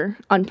picked her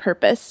on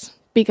purpose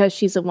because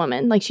she's a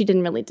woman. Like she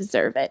didn't really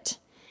deserve it.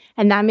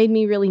 And that made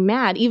me really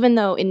mad, even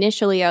though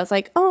initially I was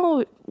like,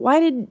 oh, why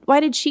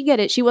did she get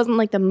it? She wasn't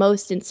like the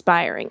most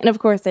inspiring. And of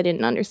course I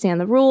didn't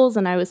understand the rules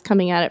and I was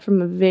coming at it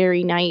from a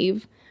very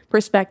naive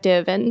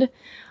perspective. And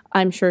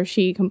I'm sure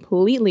she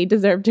completely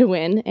deserved to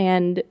win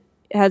and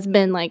has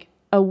been like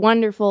a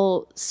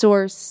wonderful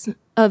source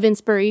of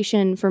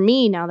inspiration for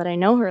me now that I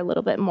know her a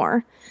little bit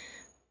more.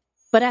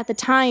 But at the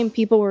time,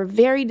 people were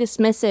very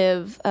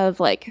dismissive of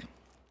like,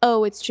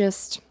 oh, it's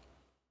just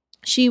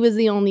she was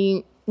the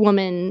only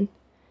woman.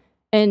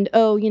 And,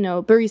 oh, you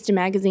know, Barista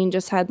Magazine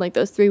just had like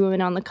those 3 women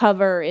on the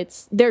cover.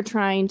 They're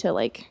trying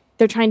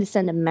to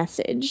send a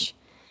message.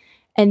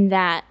 And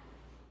that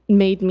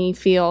made me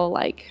feel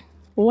like,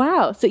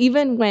 wow. So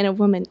even when a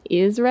woman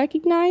is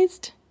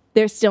recognized,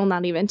 they're still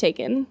not even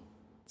taken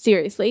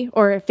seriously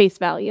or at face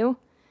value.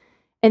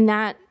 And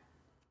that,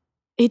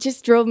 it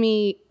just drove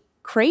me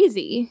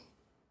crazy.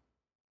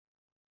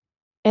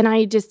 And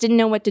I just didn't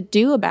know what to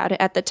do about it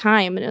at the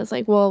time. And it was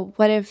like, well,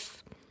 what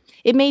if,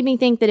 it made me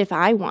think that if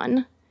I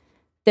won,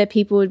 that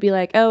people would be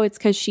like, oh, it's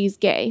because she's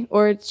gay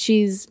or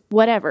she's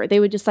whatever. They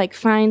would just like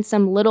find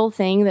some little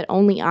thing that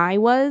only I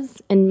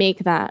was and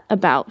make that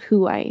about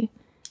who I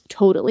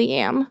totally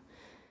am.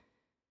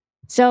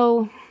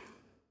 So,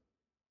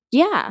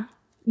 yeah,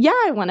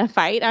 I want to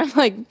fight. I'm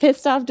like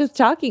pissed off just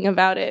talking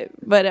about it.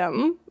 But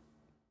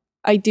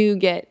I do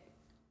get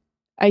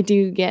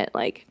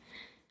like,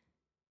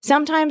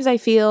 sometimes I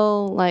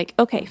feel like,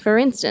 okay, for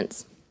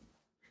instance,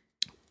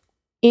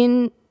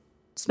 in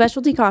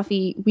specialty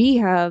coffee, we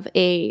have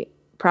a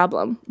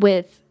problem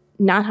with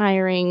not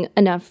hiring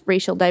enough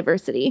racial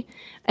diversity.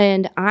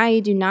 And I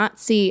do not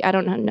see, I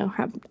don't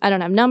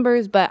have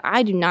numbers, but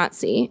I do not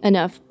see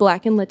enough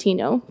Black and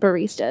Latino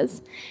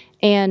baristas.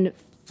 And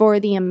for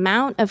the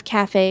amount of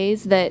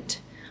cafes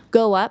that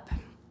go up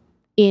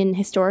in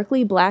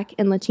historically Black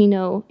and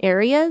Latino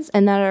areas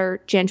and that are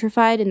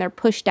gentrified and they're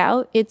pushed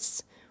out,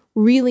 it's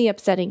really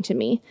upsetting to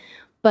me.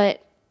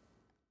 But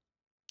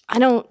I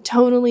don't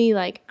totally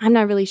I'm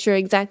not really sure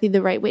exactly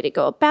the right way to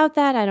go about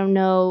that. I don't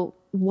know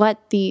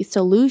what the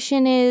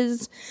solution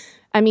is.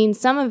 I mean,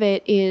 some of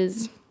it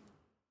is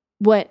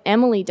what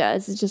Emily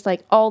does. It's just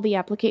like all the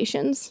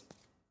applications.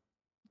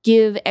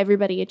 Give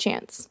everybody a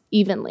chance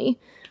evenly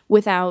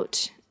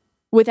without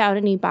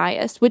any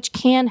bias, which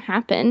can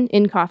happen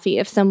in coffee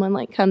if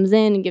someone comes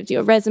in and gives you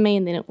a resume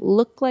and they don't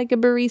look like a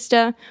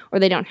barista or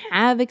they don't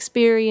have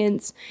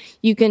experience.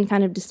 You can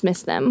kind of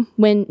dismiss them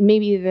when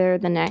maybe they're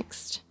the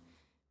next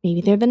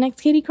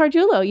Katie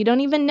Cardullo. You don't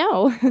even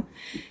know.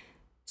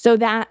 So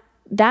that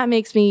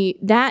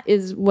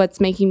is what's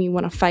making me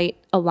want to fight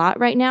a lot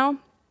right now.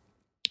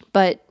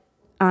 But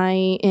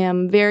I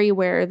am very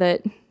aware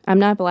that I'm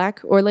not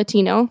Black or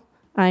Latino.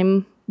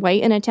 I'm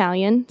white and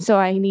Italian. So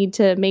I need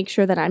to make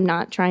sure that I'm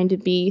not trying to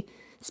be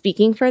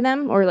speaking for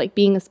them or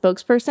being a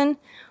spokesperson.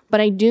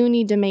 But I do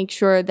need to make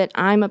sure that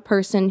I'm a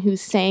person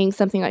who's saying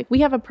something like,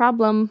 we have a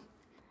problem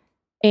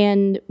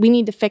and we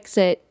need to fix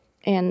it.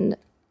 And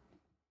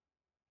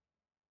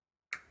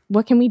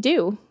what can we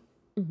do?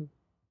 Mm-hmm.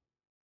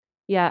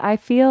 Yeah, I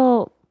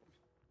feel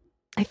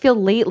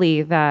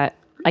lately that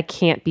I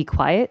can't be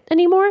quiet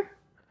anymore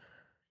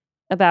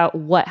about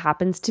what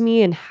happens to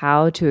me and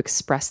how to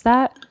express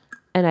that.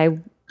 And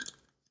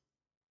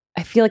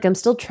I feel like I'm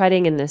still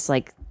treading in this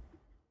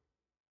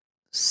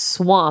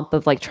swamp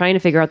of trying to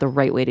figure out the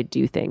right way to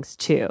do things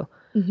too.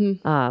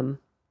 Mm-hmm.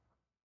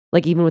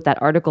 Even with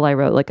that article I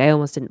wrote, I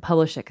almost didn't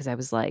publish it because I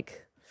was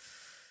like,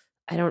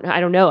 I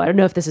don't know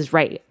if this is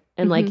right.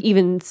 And mm-hmm.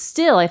 Even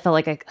still, I felt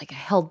like I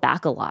held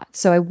back a lot.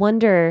 So I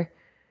wonder,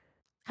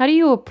 how do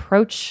you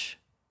approach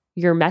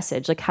your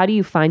message? How do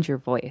you find your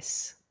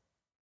voice?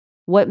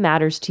 What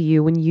matters to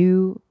you when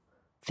you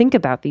think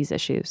about these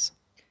issues?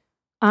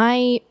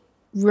 I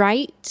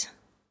write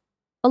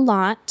a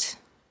lot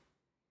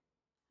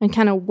and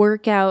kind of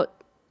work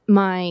out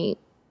my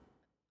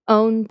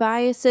own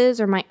biases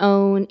or my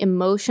own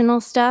emotional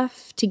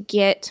stuff to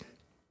get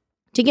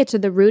to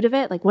the root of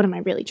it. What am I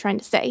really trying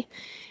to say?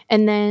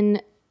 And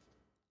then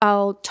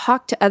I'll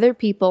talk to other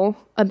people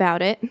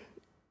about it.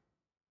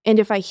 And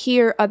if I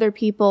hear other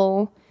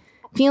people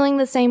feeling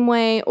the same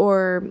way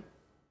or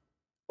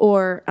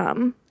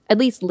at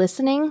least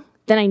listening,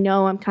 then I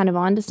know I'm kind of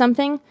onto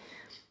something.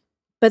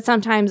 But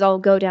sometimes I'll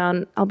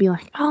be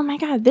like, oh my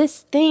God,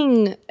 this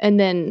thing. And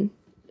then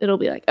it'll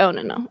be like, oh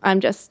no,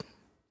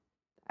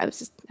 I was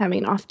just having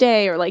an off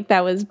day, or like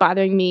that was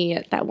bothering me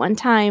at that one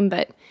time,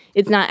 but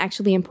it's not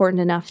actually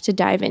important enough to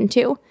dive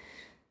into.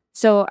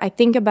 So I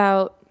think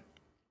about,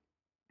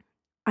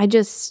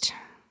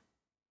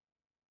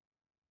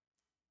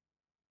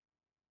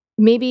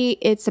 maybe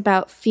it's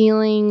about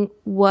feeling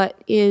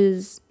what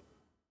is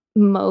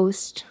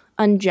most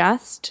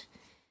unjust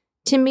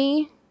to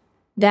me.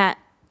 That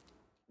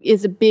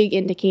is a big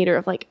indicator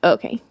of like,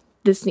 okay,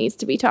 this needs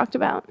to be talked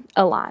about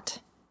a lot.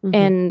 Mm-hmm.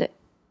 And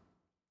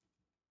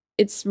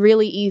it's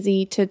really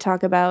easy to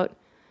talk about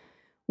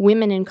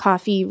women in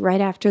coffee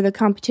right after the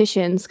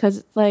competitions because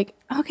it's like,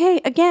 okay,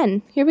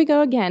 again, here we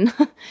go again.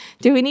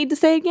 Do we need to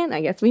say it again?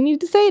 I guess we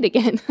need to say it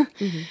again.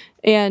 Mm-hmm.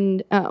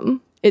 And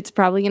it's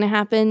probably going to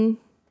happen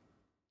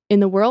in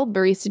the World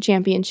Barista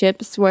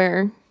Championships,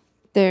 where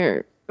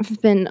there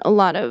have been a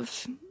lot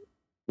of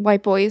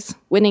white boys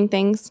winning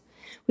things,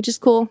 which is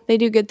cool. They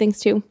do good things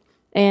too.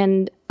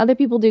 And other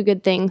people do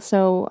good things.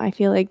 So I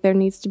feel like that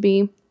needs to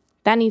be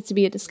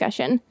a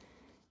discussion.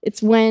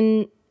 It's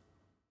when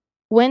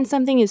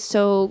something is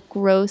so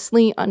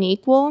grossly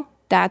unequal,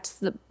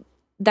 that's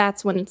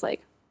when it's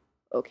like,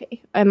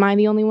 okay, am I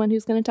the only one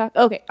who's going to talk?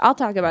 Okay, I'll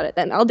talk about it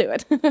then. I'll do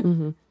it.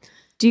 Mm-hmm.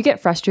 Do you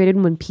get frustrated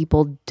when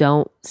people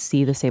don't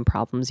see the same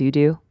problems you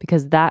do?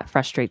 Because that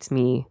frustrates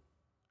me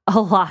a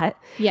lot.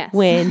 Yes.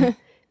 When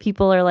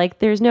people are like,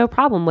 there's no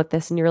problem with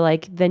this. And you're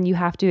like, then you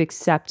have to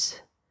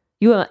accept,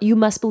 you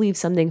must believe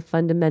something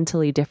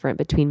fundamentally different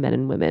between men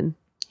and women.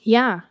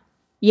 Yeah.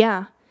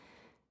 Yeah.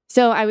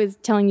 So I was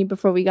telling you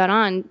before we got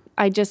on,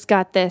 I just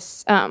got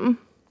this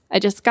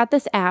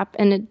app,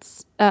 and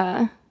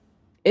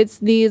it's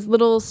these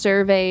little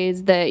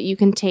surveys that you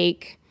can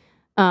take,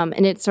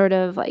 and it sort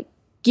of like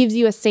gives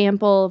you a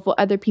sample of what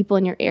other people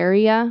in your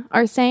area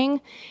are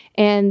saying.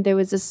 And there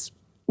was this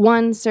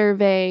one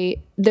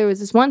survey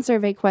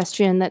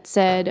question that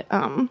said,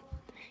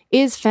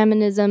 is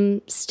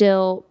feminism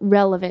still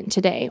relevant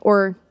today?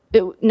 Or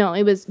it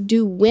was,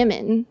 do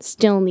women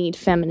still need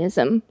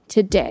feminism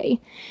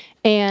today?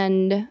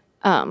 And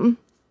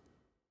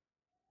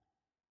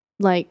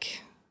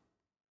like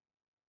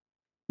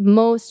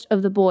most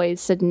of the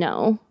boys said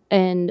no,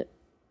 and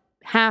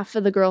half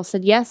of the girls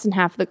said yes, and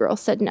half of the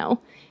girls said no.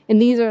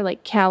 And these are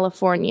like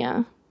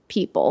California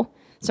people.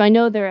 So I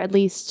know they're at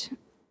least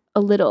a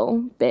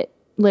little bit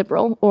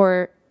liberal,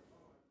 or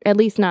at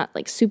least not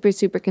like super,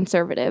 super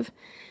conservative.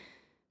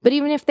 But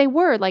even if they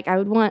were, like, I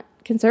would want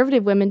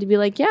conservative women to be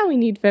like, yeah, we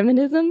need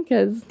feminism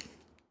because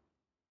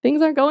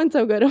things aren't going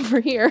so good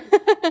over here.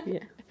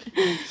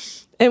 Yeah.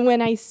 And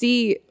when I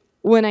see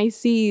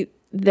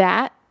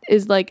that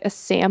is like a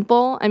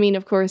sample, I mean,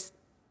 of course,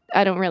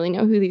 I don't really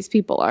know who these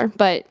people are,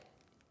 but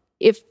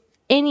if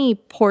any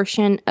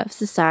portion of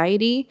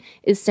society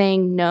is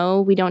saying,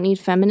 no, we don't need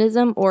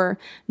feminism, or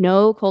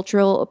no,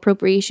 cultural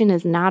appropriation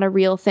is not a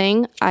real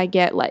thing, I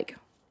get like,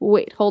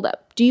 wait, hold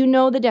up. Do you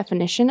know the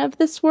definition of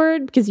this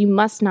word? Because you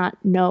must not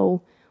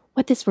know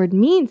what this word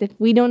means if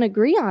we don't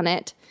agree on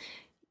it.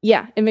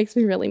 Yeah, it makes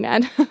me really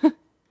mad.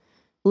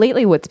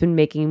 Lately, what's been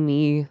making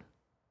me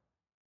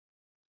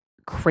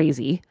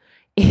crazy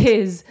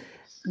is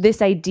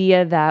this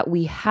idea that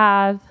we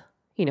have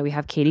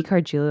Katie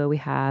Cardillo, we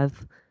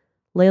have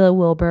Layla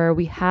Wilbur,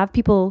 we have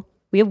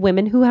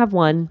women who have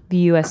won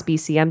the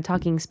USBC. I'm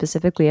talking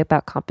specifically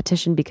about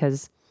competition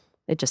because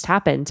it just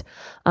happened.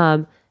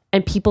 And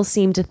people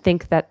seem to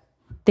think that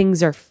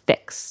things are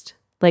fixed.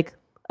 Like,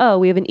 oh,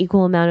 we have an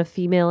equal amount of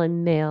female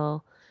and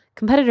male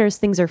competitors,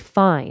 things are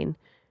fine.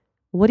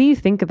 What do you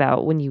think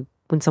about when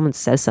someone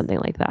says something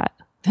like that?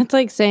 That's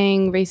like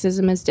saying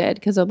racism is dead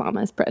because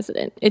Obama is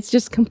president. It's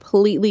just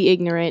completely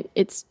ignorant.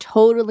 It's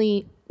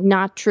totally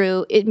not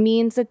true. It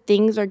means that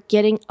things are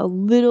getting a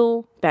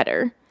little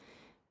better.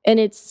 And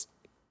it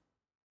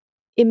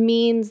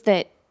means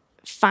that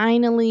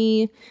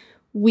finally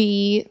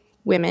we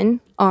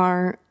women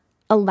are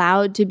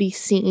allowed to be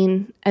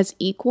seen as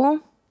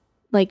equal.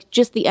 Like,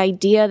 just the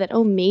idea that,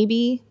 oh,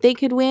 maybe they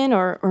could win,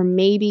 or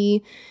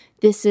maybe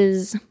this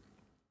is,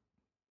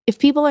 if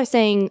people are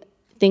saying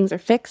things are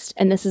fixed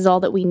and this is all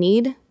that we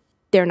need,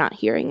 they're not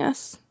hearing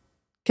us.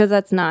 Because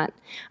that's not,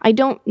 I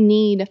don't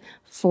need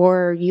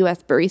 4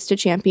 U.S. barista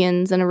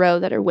champions in a row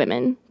that are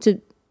women.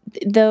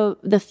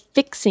 The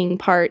fixing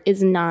part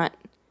is not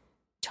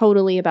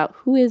totally about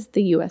who is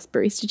the U.S.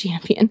 barista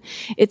champion.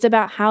 It's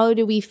about how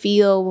do we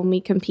feel when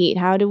we compete?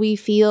 How do we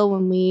feel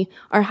when we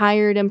are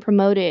hired and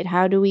promoted?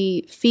 How do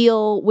we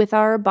feel with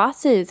our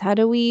bosses? How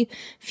do we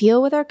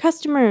feel with our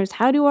customers?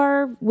 How do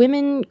our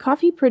women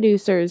coffee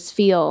producers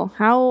feel?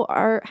 How's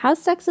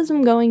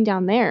sexism going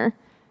down there?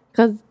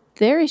 Because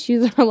their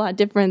issues are a lot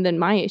different than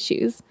my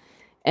issues.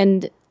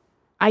 And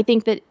I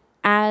think that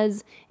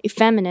as a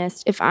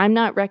feminist, if I'm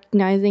not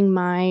recognizing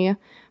my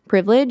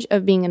privilege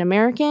of being an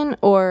American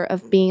or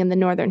of being in the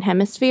Northern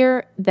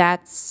Hemisphere, then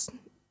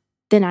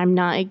I'm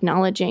not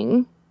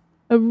acknowledging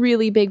a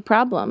really big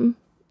problem.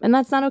 And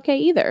that's not okay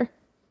either.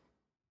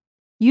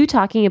 You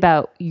talking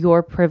about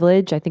your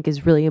privilege, I think,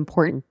 is really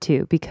important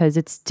too, because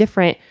it's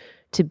different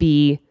to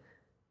be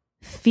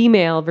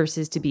female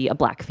versus to be a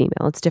Black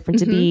female. It's different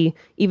to be,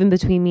 even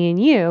between me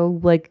and you,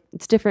 like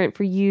it's different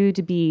for you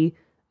to be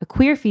a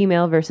queer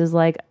female versus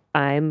like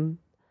I'm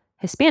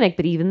Hispanic,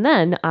 but even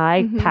then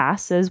I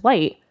pass as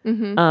white.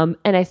 And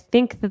I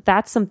think that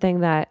that's something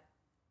that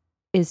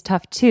is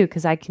tough too,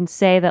 because I can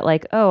say that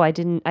like, oh, I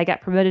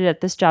got promoted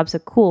at this job, so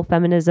cool,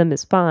 feminism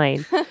is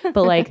fine.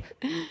 But like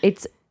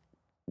it's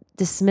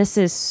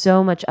dismisses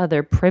so much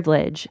other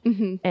privilege.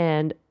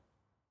 And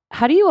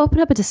how do you open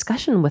up a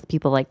discussion with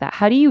people like that?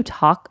 How do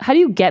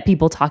you get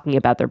people talking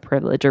about their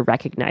privilege or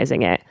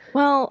recognizing it?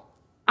 Well,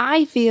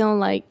 I feel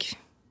like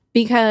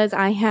because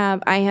I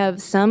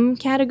have some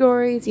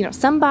categories,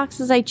 some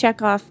boxes I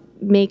check off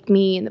make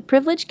me in the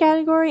privileged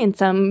category, and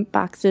some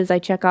boxes I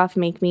check off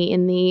make me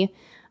in the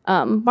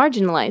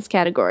marginalized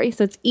category.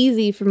 So it's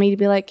easy for me to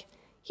be like,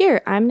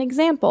 here, I'm an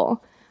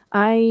example.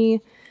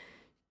 I,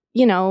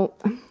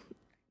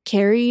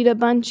 carried a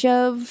bunch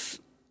of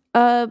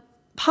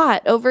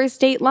pot over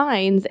state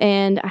lines,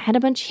 and I had a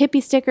bunch of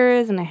hippie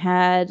stickers, and I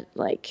had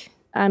like,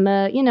 I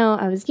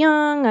was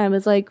young, I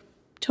was like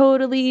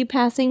totally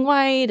passing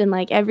white, and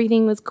like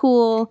everything was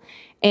cool,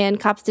 and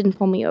cops didn't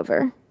pull me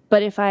over.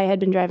 But if I had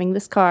been driving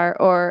this car,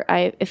 or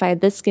if I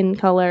had this skin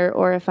color,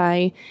 or if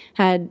I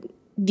had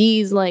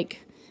these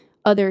like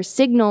other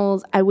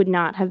signals, I would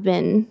not have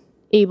been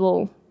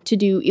able to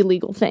do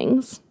illegal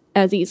things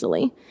as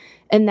easily.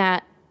 And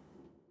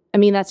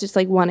that's just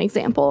like one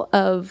example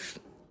of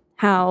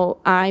how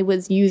I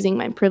was using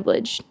my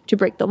privilege to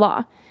break the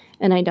law.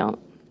 And I don't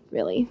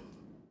really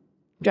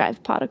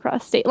drive pot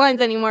across state lines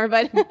anymore,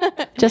 but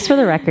just for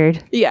the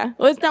record. Yeah.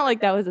 Well, it's not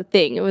like that was a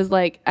thing. It was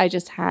like I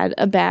just had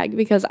a bag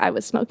because I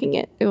was smoking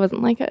it. It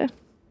wasn't like a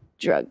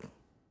drug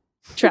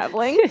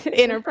traveling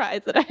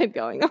enterprise that I had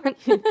going on.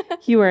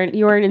 You weren't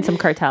in some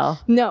cartel.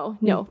 No.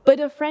 But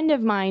a friend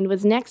of mine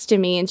was next to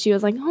me, and she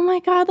was like, oh my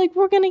God, like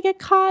we're going to get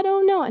caught.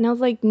 Oh no. And I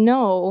was like,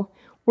 no,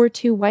 we're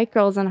two white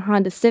girls on a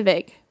Honda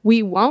Civic.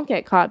 We won't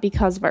get caught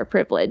because of our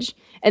privilege.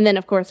 And then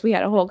of course we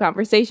had a whole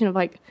conversation of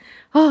like,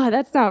 oh,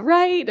 that's not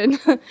right. And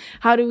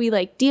how do we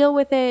like deal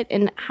with it?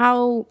 And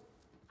how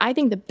I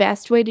think the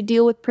best way to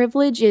deal with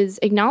privilege is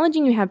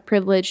acknowledging you have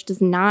privilege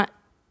does not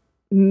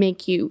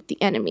make you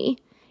the enemy.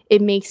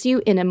 It makes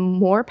you in a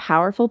more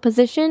powerful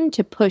position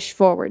to push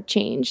forward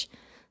change.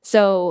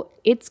 So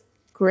it's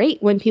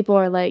great when people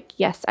are like,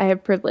 yes, I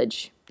have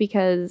privilege,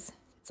 because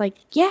it's like,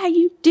 yeah,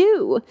 you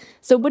do.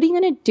 So what are you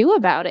going to do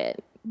about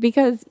it?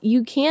 Because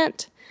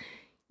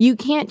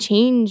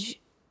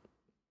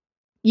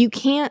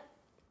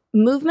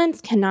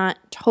movements cannot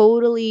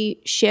totally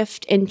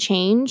shift and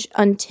change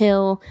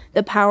until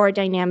the power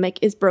dynamic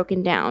is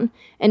broken down.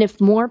 And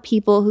if more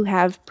people who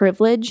have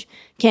privilege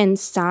can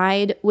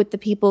side with the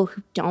people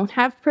who don't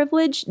have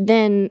privilege,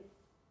 then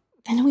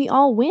we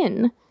all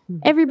win.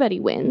 Everybody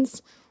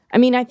wins. I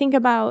mean, I think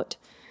about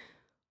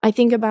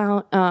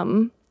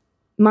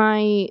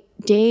my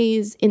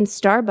days in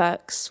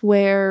Starbucks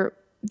where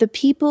the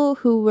people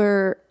who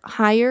were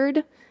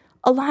hired,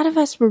 a lot of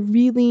us were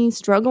really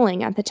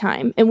struggling at the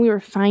time, and we were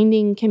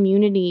finding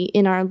community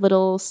in our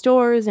little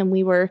stores, and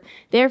we were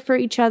there for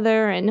each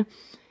other. And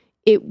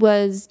it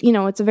was,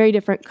 it's a very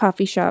different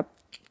coffee shop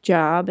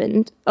job.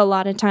 And a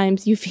lot of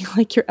times you feel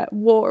like you're at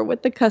war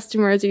with the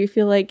customers, or you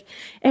feel like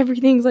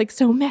everything's like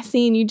so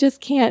messy and you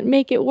just can't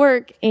make it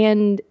work.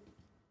 And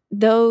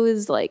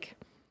those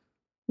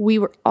we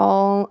were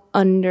all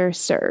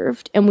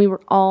underserved, and we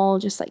were all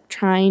just like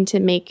trying to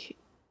make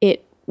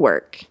it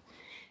work.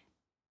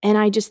 And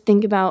I just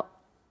think about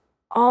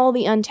all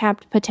the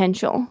untapped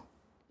potential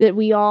that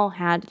we all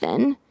had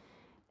then,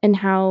 and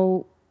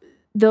how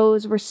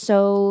those were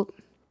it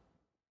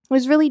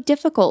was really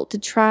difficult to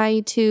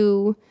try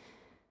to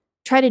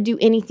do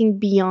anything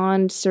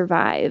beyond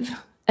survive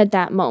at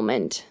that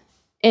moment.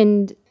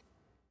 And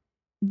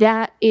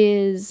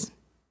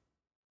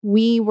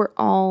we were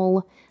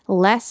all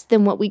less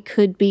than what we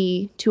could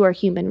be to our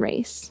human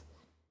race.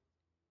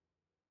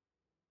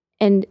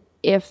 And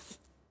if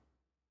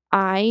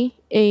I,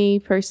 a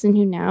person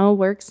who now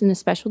works in a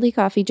specialty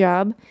coffee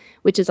job,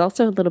 which is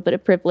also a little bit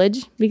of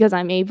privilege because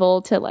I'm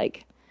able to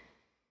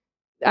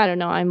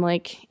I'm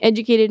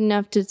educated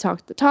enough to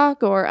talk the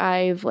talk, or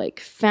I've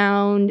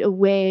found a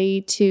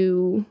way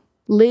to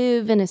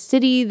live in a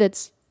city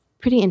that's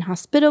pretty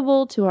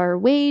inhospitable to our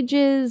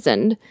wages,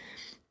 and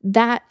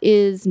that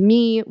is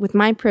me with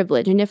my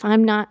privilege. And if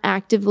I'm not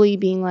actively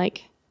being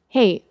like,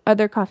 hey,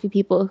 other coffee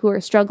people who are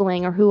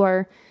struggling or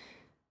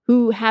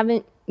who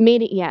haven't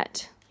made it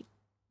yet,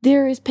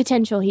 there is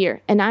potential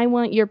here, and I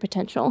want your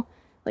potential.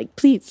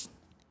 Please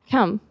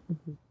come.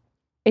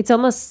 It's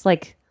almost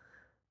like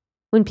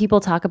when people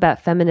talk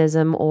about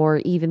feminism, or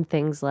even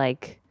things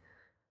like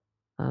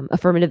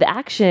affirmative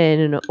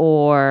action,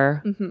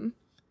 or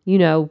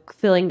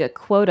filling a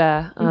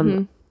quota.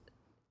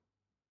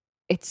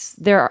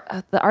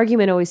 The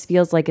argument always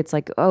feels like it's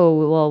like,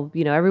 oh, well,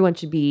 everyone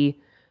should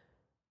be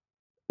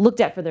looked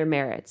at for their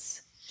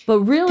merits.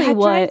 But really, that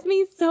drives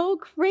me so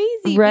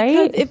crazy,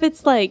 right? Because if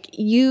it's like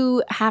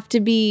you have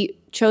to be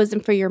chosen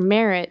for your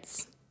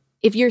merits,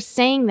 if you're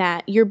saying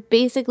that, you're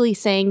basically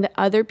saying that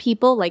other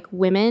people, like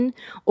women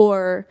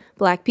or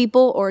Black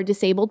people or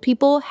disabled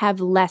people, have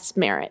less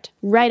merit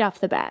right off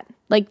the bat.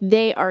 Like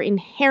they are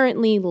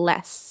inherently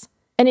less.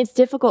 And it's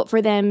difficult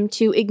for them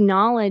to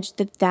acknowledge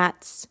that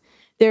that's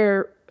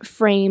their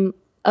frame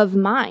of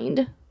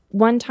mind.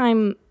 One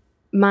time,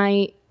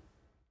 my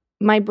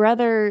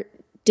brother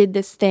did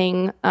this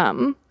thing.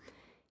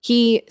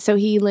 He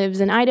lives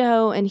in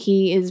Idaho and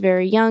he is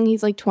very young.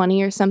 He's like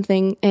 20 or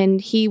something.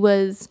 And we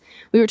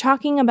were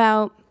talking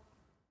about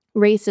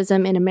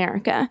racism in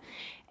America.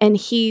 And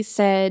he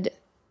said,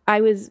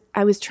 I was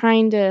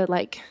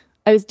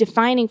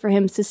defining for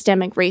him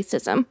systemic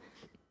racism.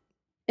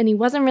 And he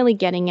wasn't really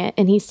getting it.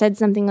 And he said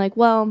something like,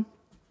 well,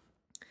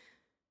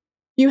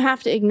 you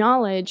have to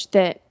acknowledge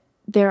that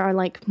there are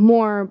like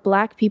more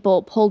Black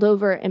people pulled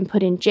over and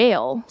put in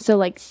jail. So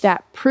like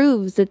that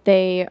proves that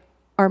they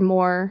are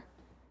more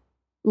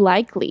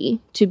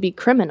likely to be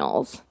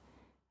criminals.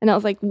 And I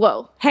was like,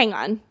 whoa, hang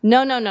on.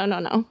 No.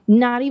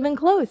 Not even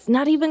close.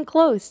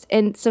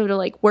 And so to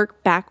like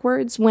work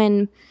backwards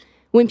when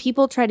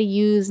people try to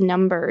use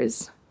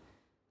numbers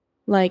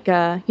like,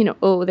 there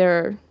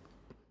are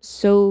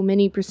so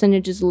many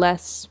percentages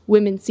less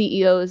women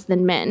CEOs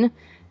than men.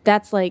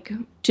 That's like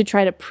to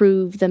try to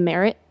prove the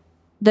merit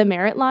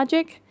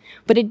logic,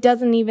 but it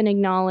doesn't even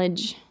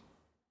acknowledge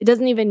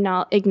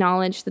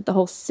that the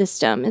whole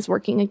system is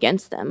working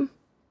against them.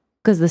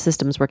 Because the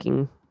system's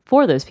working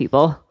for those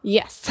people.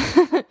 Yes.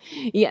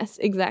 Yes,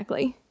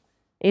 exactly.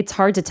 It's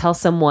hard to tell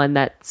someone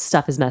that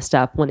stuff is messed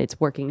up when it's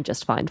working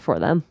just fine for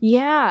them.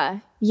 Yeah.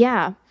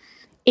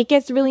 It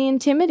gets really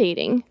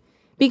intimidating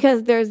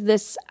because there's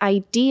this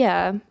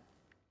idea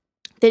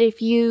that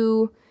if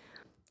you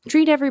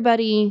treat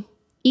everybody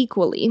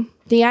equally,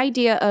 the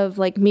idea of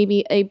like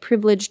maybe a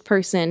privileged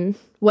person,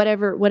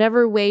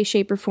 whatever way,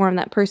 shape, or form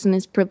that person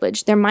is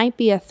privileged, there might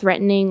be a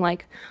threatening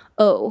like,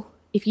 oh,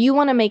 if you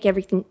want to make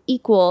everything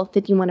equal,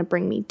 then you want to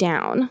bring me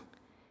down.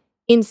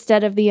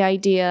 Instead of the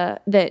idea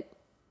that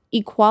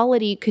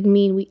equality could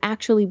mean we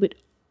actually would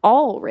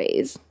all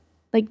raise.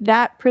 Like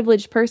that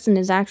privileged person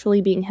is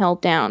actually being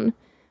held down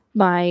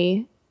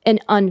by an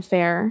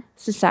unfair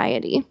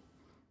society.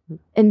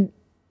 And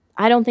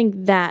I don't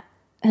think that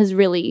has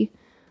really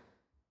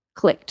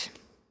clicked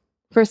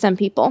for some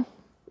people.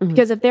 Mm-hmm.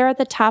 Because if they're at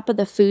the top of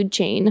the food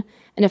chain,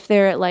 and if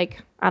they're at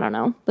like, I don't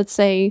know, let's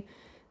say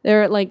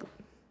they're at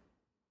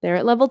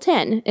level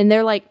 10, and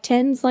they're like,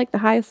 10's like the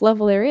highest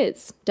level there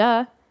is.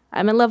 Duh,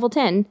 I'm at level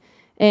 10.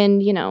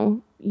 And,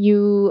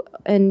 you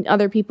and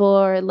other people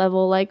are at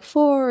level like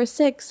 4 or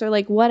 6 or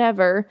like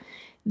whatever.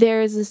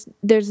 There's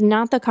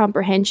not the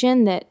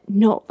comprehension that,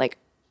 no, like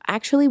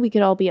actually we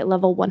could all be at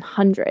level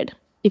 100.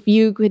 If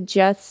you could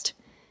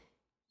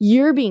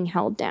you're being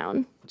held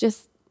down.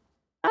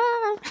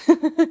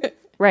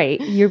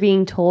 Right. You're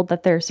being told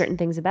that there are certain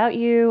things about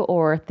you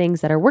or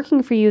things that are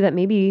working for you that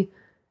maybe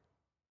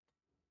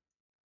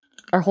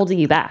are holding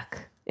you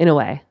back in a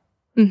way.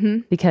 Mm-hmm.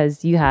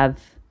 Because you have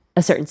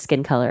a certain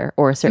skin color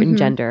or a certain mm-hmm.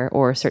 gender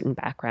or a certain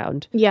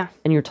background. Yeah.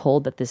 And you're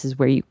told that this is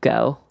where you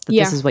go, that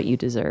this is what you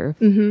deserve.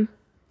 Mm-hmm.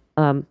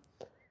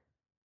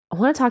 I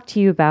want to talk to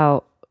you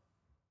about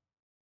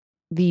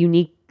the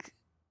unique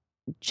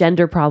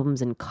gender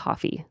problems in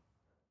coffee.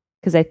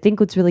 Because I think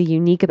what's really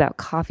unique about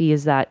coffee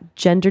is that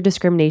gender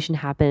discrimination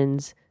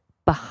happens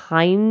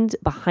behind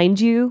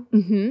you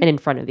mm-hmm. and in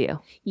front of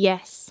you.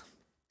 Yes.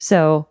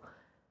 So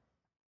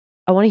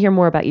I want to hear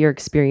more about your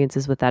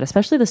experiences with that,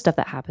 especially the stuff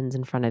that happens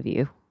in front of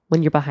you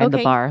when you're behind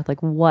the bar.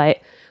 Like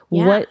what,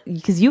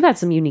 because you've had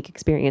some unique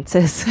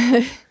experiences.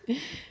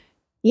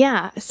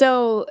 Yeah.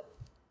 So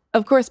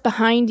of course,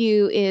 behind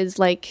you is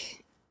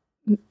like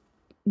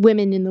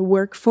women in the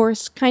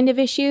workforce kind of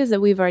issues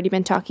that we've already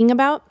been talking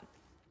about.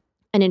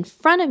 And in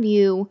front of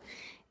you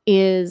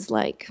is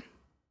like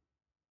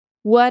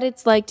what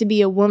it's like to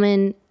be a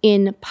woman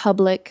in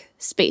public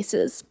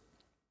spaces.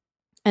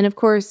 And of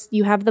course,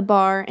 you have the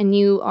bar and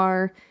you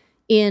are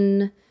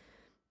in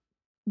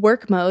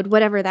work mode,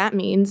 whatever that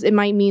means. It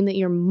might mean that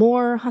you're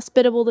more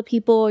hospitable to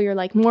people. You're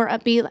like more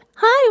upbeat, like,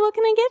 hi, what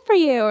can I get for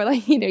you? Or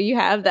like, you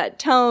have that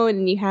tone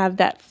and you have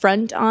that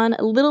front on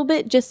a little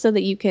bit just so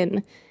that you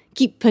can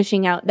keep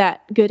pushing out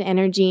that good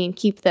energy and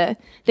keep the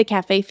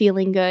cafe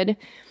feeling good.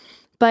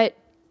 But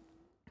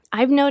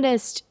I've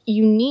noticed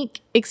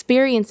unique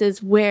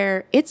experiences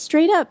where it's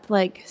straight up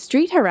like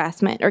street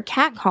harassment or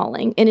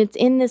catcalling. And it's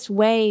in this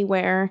way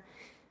where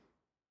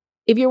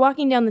if you're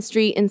walking down the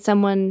street and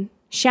someone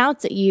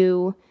shouts at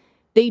you,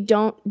 they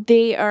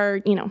are,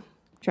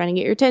 trying to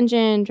get your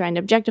attention, trying to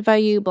objectify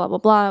you, blah, blah,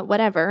 blah,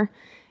 whatever.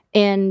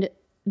 And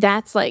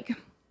that's like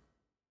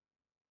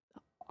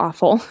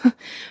awful.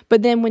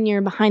 But then when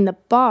you're behind the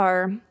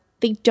bar,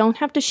 they don't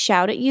have to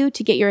shout at you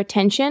to get your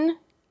attention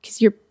because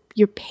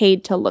you're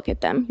paid to look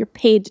at them. You're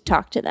paid to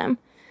talk to them.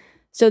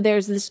 So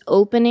there's this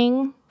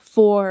opening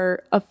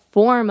for a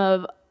form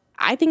of,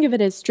 I think of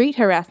it as street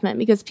harassment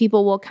because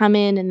people will come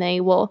in and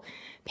they will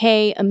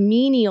pay a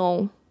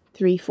menial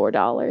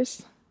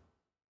 $3-4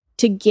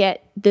 to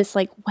get this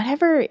like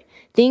whatever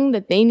thing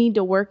that they need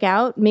to work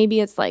out. Maybe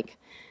it's like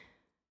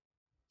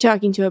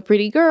talking to a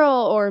pretty girl,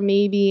 or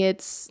maybe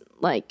it's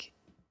like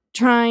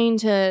trying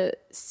to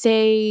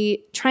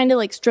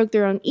like stroke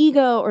their own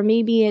ego, or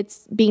maybe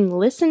it's being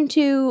listened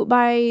to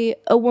by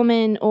a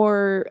woman,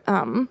 or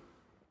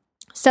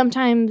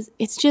sometimes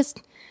it's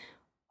just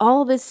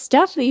all this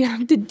stuff that you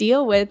have to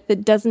deal with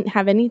that doesn't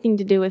have anything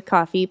to do with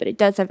coffee, but it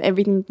does have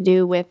everything to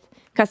do with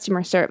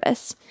customer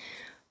service.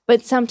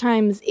 But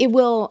sometimes it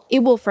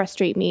will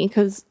frustrate me,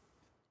 because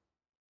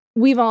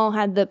we've all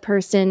had the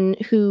person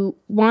who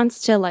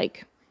wants to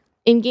like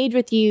engage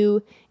with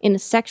you in a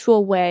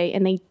sexual way,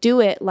 and they do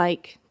it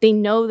like they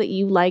know that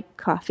you like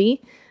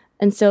coffee,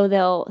 and so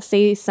they'll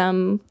say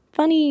some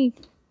funny,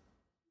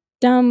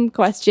 dumb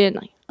question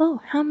like,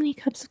 "Oh, how many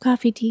cups of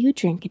coffee do you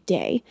drink a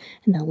day?"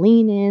 And they'll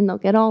lean in, they'll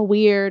get all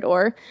weird,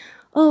 or,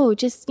 "Oh,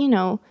 just,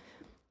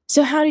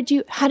 so how did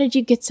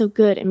you get so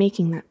good at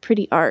making that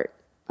pretty art?"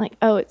 Like,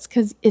 "Oh,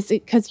 is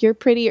it because you're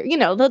pretty?"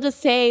 Or, they'll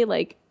just say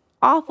like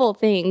awful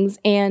things.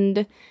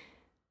 And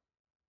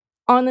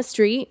on the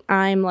street,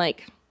 I'm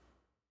like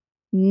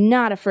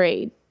not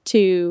afraid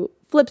to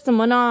flip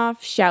someone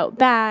off, shout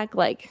back.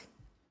 Like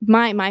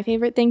my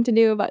favorite thing to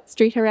do about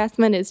street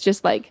harassment is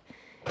just like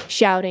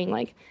shouting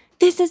like,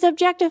 "This is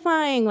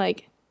objectifying,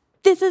 like,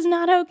 this is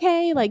not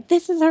okay, like,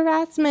 this is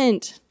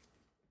harassment.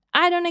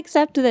 I don't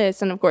accept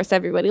this." And of course,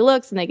 everybody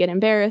looks and they get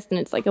embarrassed, and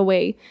it's like a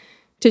way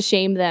to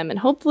shame them, and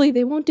hopefully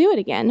they won't do it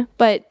again.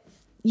 But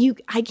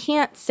I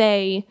can't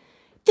say,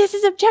 "This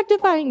is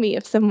objectifying me,"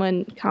 if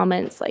someone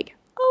comments like,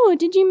 "Oh,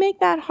 did you make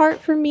that heart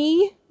for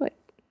me?" Like,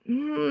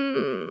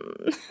 Yeah,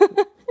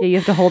 you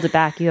have to hold it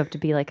back. You have to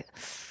be like,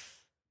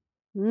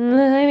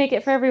 "I make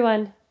it for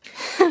everyone."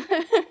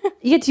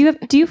 Yeah,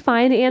 do you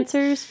find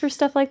answers for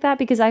stuff like that?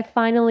 Because I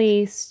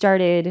finally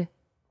started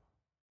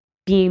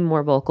being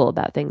more vocal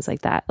about things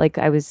like that. Like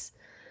I was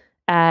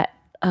at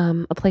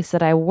a place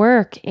that I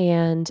work,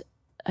 and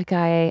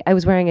I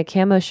was wearing a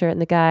camo shirt,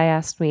 and the guy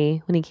asked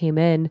me when he came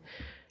in,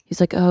 he's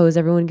like, "Oh, is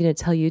everyone going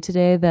to tell you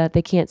today that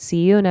they can't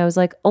see you?" And I was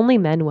like, "Only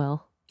men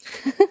will."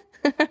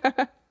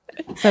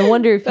 So I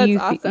wonder if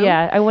awesome.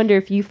 I wonder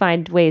if you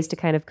find ways to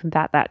kind of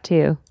combat that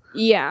too.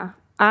 Yeah,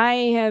 I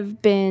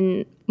have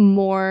been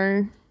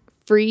more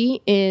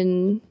free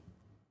in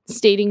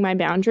stating my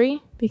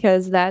boundary,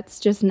 because that's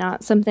just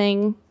not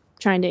something I'm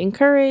trying to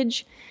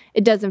encourage.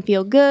 It doesn't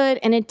feel good,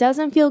 and it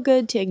doesn't feel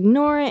good to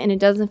ignore it, and it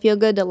doesn't feel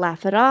good to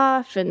laugh it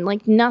off, and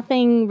like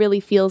nothing really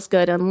feels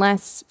good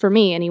unless, for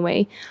me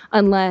anyway,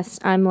 unless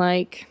I'm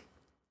like,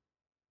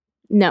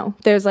 no,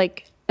 there's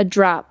like a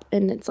drop,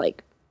 and it's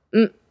like,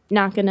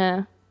 not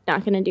gonna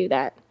do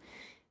that.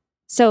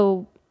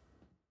 So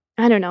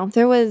I don't know.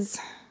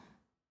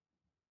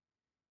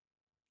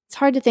 It's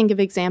hard to think of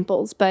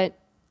examples, but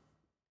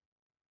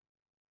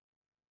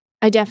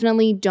I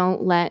definitely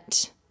don't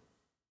let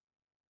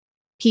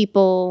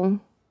people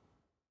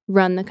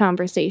run the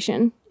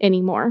conversation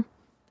anymore.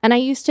 And I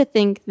used to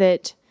think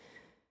that,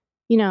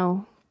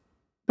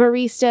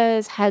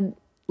 baristas had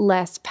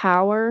less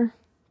power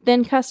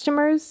than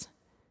customers,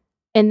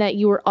 and that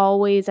you were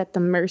always at the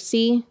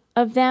mercy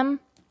of them.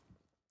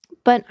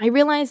 But I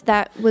realized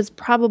that was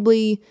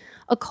probably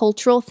a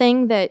cultural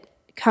thing that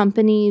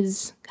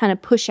companies kind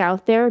of push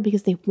out there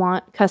because they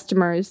want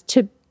customers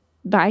to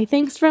buy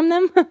things from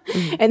them.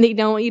 Mm-hmm. And they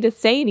don't want you to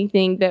say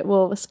anything that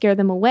will scare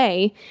them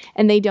away.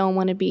 And they don't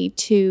want to be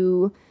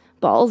too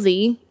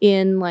ballsy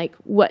in like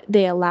what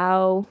they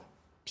allow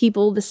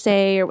people to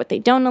say or what they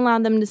don't allow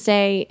them to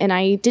say. And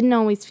I didn't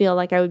always feel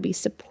like I would be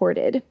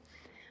supported.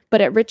 But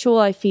at Ritual,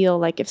 I feel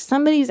like if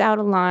somebody's out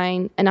of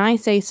line and I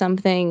say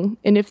something,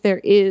 and if there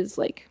is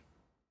like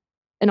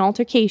an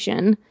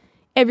altercation,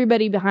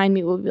 everybody behind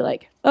me will be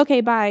like,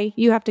 "Okay, bye.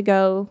 You have to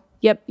go.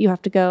 Yep, you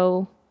have to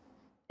go."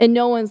 And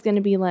no one's going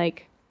to be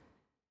like,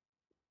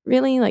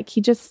 "Really? Like he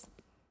just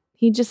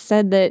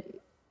said that,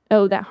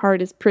 oh, that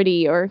heart is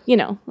pretty," or,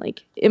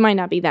 like it might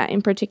not be that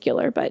in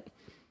particular, but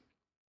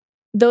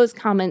those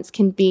comments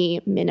can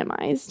be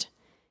minimized.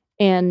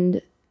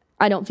 And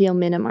I don't feel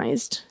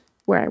minimized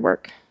where I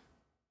work.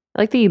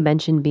 I like that you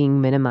mentioned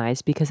being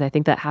minimized, because I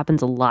think that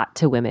happens a lot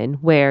to women,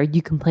 where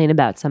you complain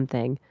about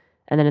something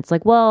and then it's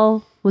like,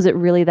 "Well, was it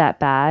really that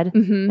bad?"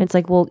 Mm-hmm. And it's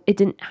like, "Well, it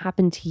didn't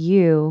happen to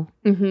you.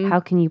 Mm-hmm.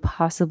 How can you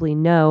possibly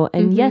know?"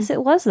 And Mm-hmm. yes,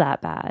 it was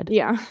that bad.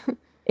 Yeah.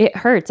 It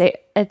hurts.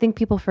 I think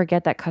people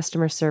forget that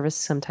customer service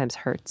sometimes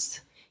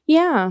hurts.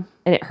 Yeah.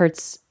 And it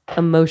hurts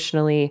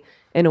emotionally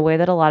in a way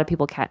that a lot of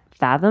people can't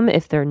fathom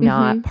if they're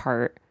not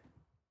part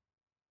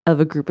of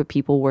a group of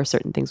people where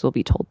certain things will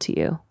be told to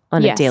you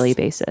on a daily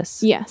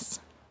basis. Yes.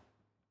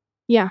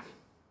 Yeah.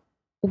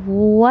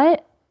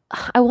 What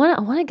I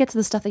want to get to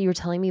the stuff that you were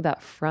telling me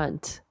about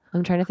Front.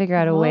 I'm trying to figure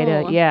out a way to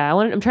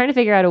I'm trying to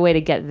figure out a way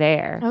to get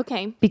there.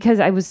 Okay. Because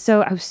I was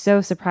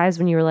so surprised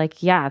when you were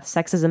like, "Yeah,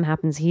 sexism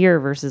happens here,"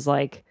 versus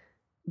like,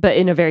 but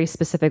in a very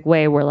specific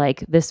way where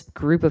like this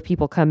group of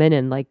people come in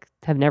and like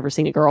have never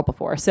seen a girl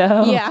before.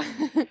 So yeah.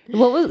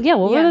 what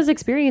were those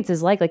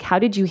experiences like? Like, how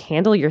did you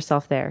handle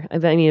yourself there? I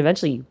mean,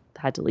 eventually you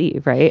had to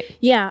leave, right?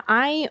 Yeah,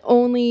 I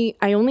only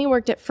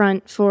worked at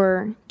front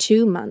for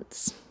 2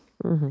 months.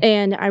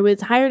 And I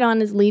was hired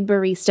on as lead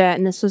barista,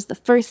 and this was the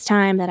first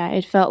time that I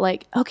had felt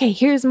like, okay,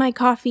 here's my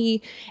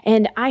coffee,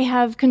 and I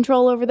have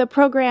control over the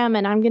program,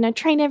 and I'm going to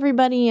train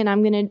everybody, and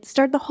I'm going to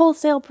start the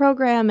wholesale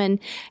program, and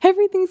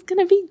everything's going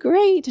to be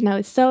great. And I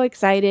was so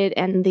excited,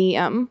 and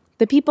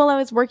the people I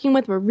was working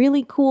with were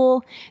really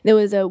cool. There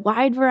was a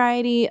wide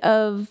variety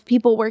of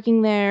people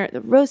working there.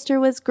 The roaster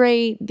was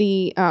great.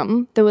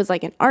 There was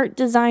like an art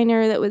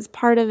designer that was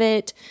part of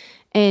it.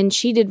 And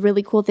she did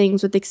really cool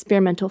things with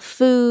experimental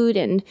food.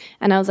 And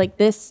I was like,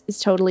 this is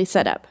totally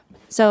set up.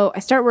 So I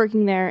start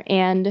working there,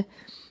 and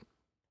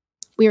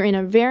we were in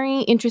a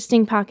very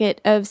interesting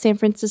pocket of San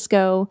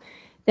Francisco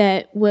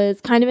that was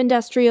kind of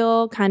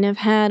industrial, kind of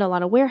had a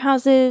lot of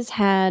warehouses,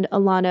 had a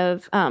lot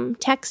of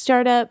tech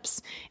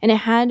startups, and it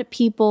had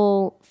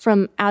people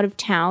from out of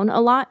town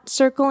a lot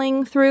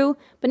circling through,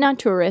 but not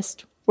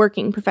tourists,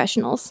 working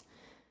professionals.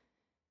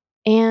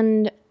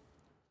 And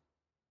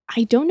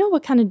I don't know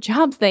what kind of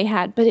jobs they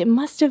had, but it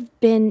must have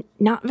been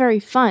not very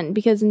fun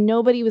because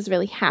nobody was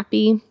really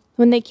happy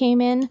when they came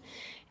in.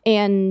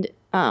 And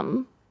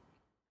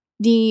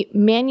the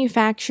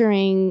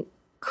manufacturing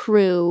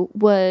crew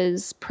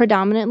was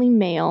predominantly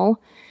male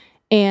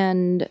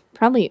and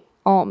probably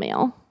all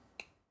male.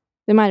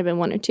 There might have been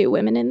 1 or 2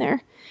 women in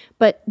there,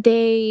 but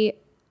they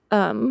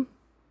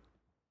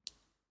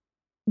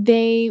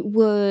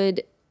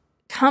would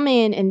come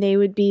in and they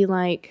would be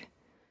like,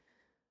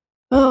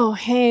 oh,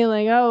 hey,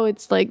 like, oh,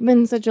 it's like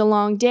been such a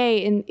long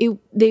day. And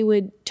they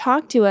would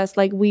talk to us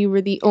like we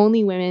were the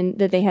only women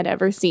that they had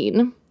ever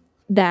seen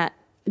that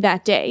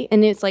day.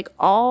 And it's like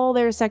all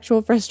their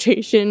sexual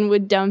frustration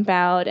would dump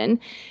out, and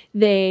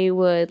they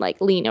would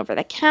like lean over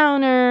the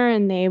counter,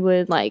 and they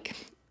would like,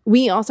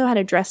 we also had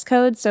a dress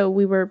code. So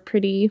we were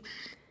pretty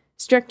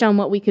strict on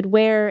what we could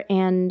wear.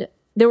 And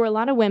there were a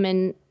lot of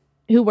women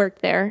who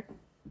worked there,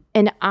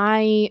 and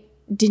I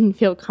didn't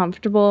feel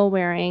comfortable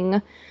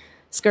wearing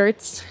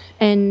skirts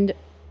and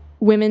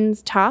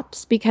women's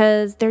tops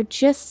because they're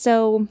just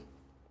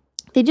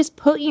they just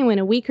put you in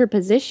a weaker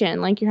position.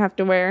 Like you have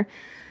to wear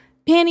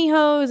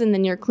pantyhose, and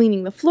then you're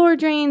cleaning the floor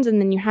drains, and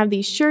then you have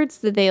these shirts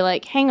that they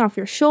like hang off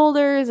your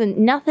shoulders, and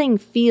nothing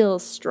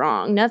feels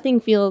strong. Nothing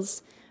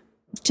feels,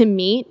 to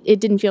me, it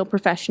didn't feel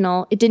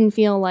professional. It didn't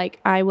feel like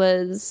I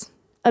was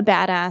a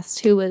badass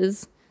who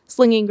was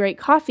slinging great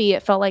coffee.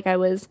 It felt like I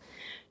was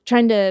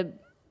trying to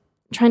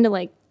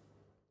like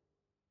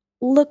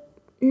look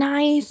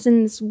nice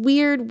in this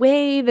weird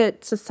way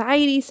that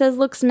society says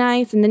looks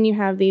nice. And then you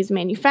have these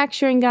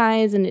manufacturing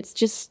guys, and it's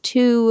just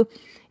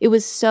it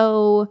was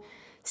so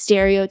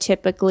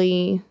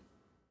stereotypically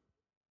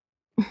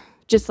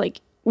just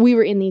like we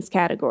were in these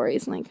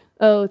categories, like,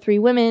 oh, 3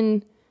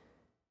 women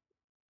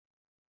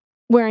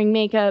wearing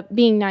makeup,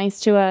 being nice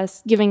to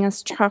us, giving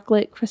us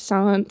chocolate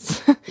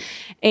croissants.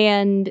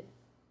 And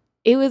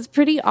it was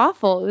pretty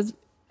awful.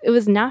 It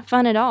was not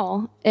fun at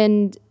all.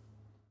 And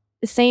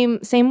same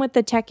with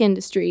the tech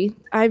industry.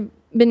 I've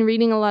been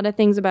reading a lot of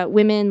things about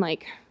women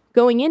like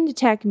going into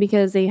tech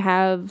because they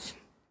have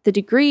the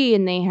degree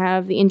and they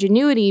have the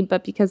ingenuity,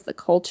 but because the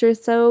culture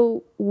is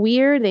so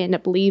weird, they end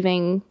up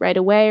leaving right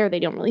away, or they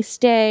don't really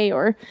stay,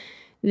 or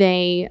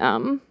they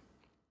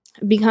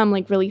become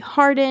like really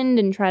hardened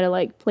and try to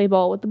like play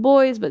ball with the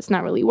boys, but it's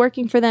not really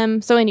working for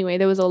them. So anyway,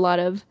 there was a lot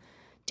of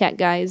tech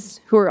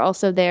guys who were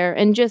also there,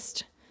 and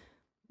just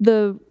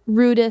the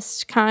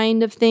rudest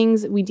kind of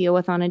things that we deal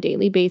with on a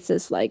daily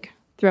basis, like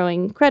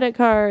throwing credit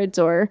cards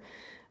or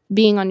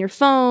being on your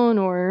phone,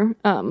 or,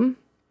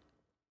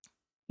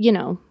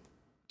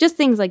 just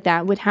things like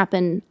that would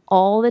happen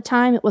all the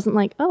time. It wasn't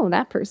like, oh,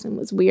 that person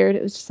was weird.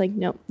 It was just like,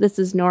 no, this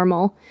is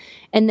normal.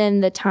 And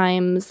then the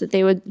times that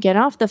they would get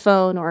off the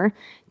phone or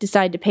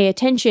decide to pay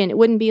attention, it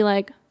wouldn't be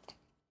like,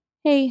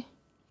 hey,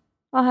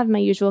 I'll have my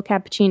usual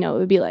cappuccino. It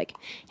would be like,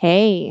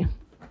 hey,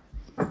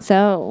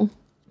 so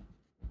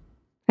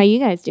how you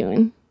guys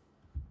doing?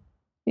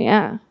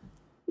 Yeah.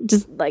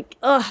 Just like,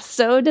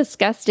 so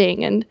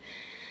disgusting. And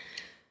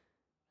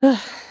it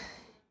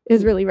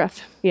was really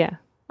rough. Yeah.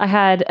 I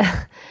had,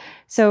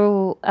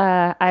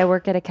 I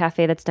work at a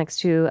cafe that's next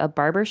to a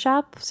barber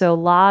shop. So a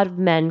lot of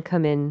men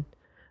come in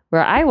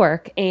where I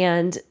work.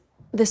 And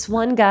this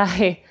one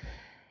guy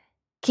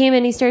came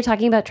in, he started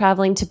talking about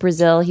traveling to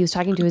Brazil. He was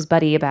talking to his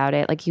buddy about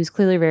it. Like, he was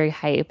clearly very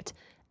hyped.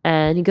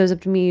 And he goes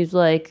up to me, he's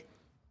like,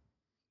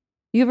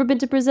 you ever been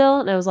to Brazil?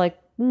 And I was like,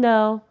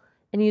 no.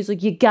 And he was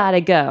like, you gotta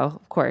go.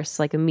 Of course,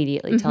 like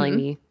immediately telling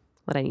me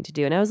what I need to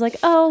do. And I was like,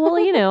 oh,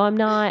 well, I'm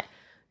not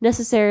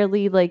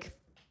necessarily like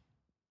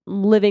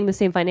living the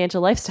same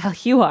financial lifestyle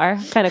you are.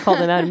 Kind of called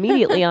him out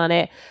immediately on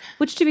it,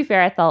 which, to be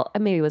fair, I thought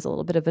maybe was a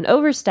little bit of an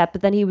overstep.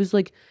 But then he was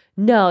like,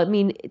 no,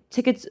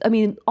 tickets,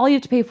 all you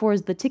have to pay for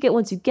is the ticket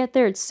once you get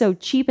there. It's so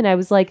cheap. And I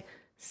was like,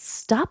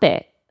 stop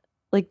it.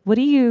 Like, what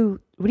are you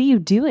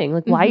doing?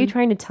 Like, why are you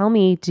trying to tell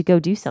me to go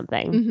do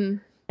something?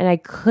 And I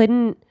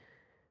couldn't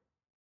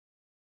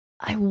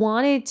I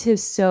wanted to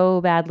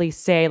so badly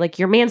say, like,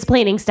 you're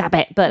mansplaining, stop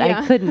it. But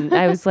Yeah. I couldn't.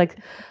 I was like,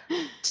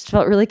 just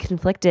felt really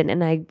conflicted.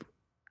 And I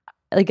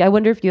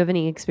wonder if you have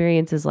any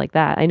experiences like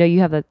that. I know you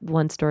have that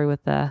one story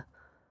with the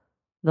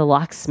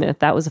locksmith.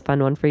 That was a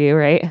fun one for you,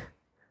 right?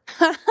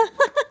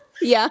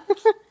 Yeah.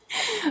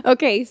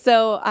 Okay,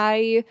 so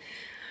I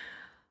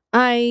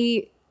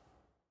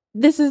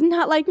this is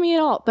not like me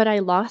at all, but I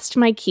lost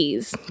my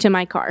keys to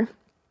my car.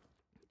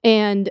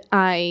 And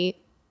I'd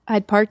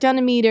parked on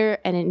a meter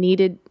and it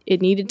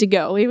needed to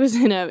go. It was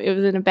in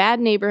a bad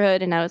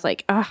neighborhood and I was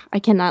like, I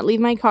cannot leave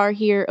my car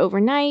here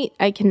overnight.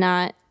 I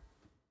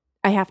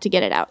have to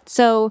get it out.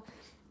 So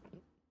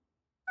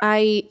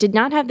I did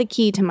not have the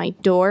key to my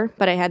door,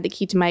 but I had the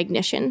key to my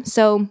ignition.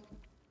 So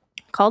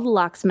I called the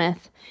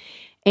locksmith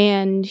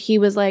and he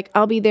was like,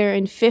 I'll be there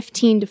in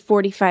 15 to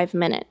 45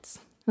 minutes.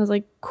 I was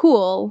like,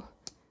 cool.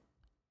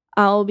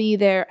 I'll be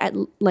there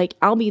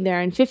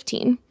in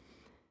 15.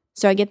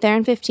 So I get there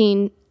in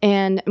 15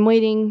 and I'm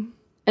waiting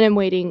and I'm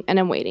waiting and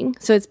I'm waiting.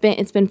 So it's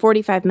been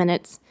 45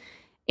 minutes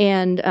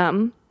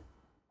and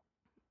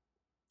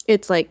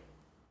it's like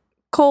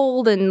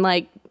cold and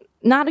like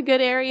not a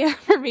good area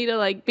for me to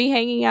like be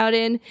hanging out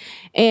in.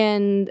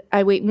 And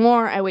I wait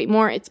more.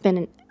 It's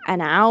been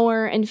an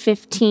hour and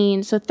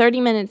 15. So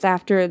 30 minutes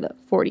after the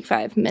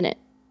 45-minute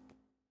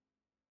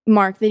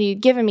mark that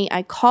he'd given me,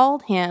 I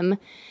called him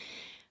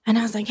and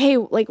I was like, hey,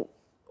 like,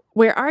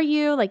 where are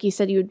you? Like, you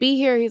said you would be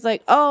here. He's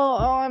like, oh,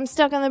 I'm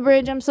stuck on the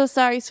bridge. I'm so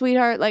sorry,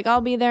 sweetheart. Like,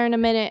 I'll be there in a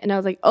minute. And I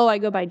was like, oh, I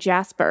go by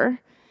Jasper.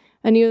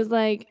 And he was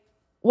like,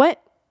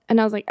 what? And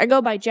I was like, I go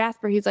by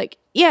Jasper. He's like,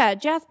 yeah,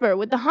 Jasper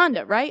with the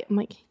Honda, right? I'm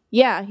like,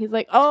 yeah. He's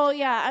like, oh,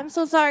 yeah, I'm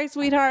so sorry,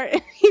 sweetheart.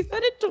 He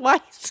said it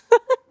twice.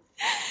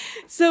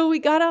 So we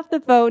got off the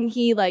phone.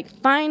 He like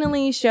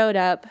finally showed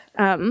up.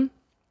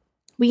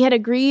 We had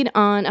agreed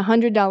on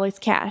 $100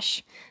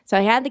 cash. So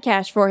I had the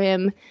cash for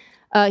him.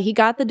 He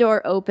got the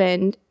door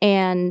opened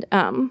and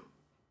the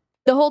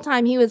whole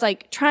time he was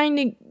like trying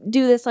to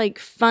do this like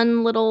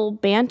fun little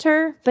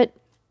banter, but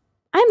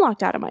I'm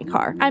locked out of my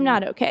car. I'm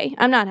not okay.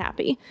 I'm not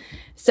happy.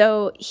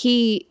 So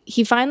he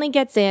finally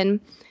gets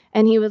in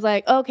and he was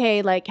like,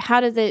 okay, like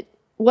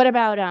what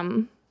about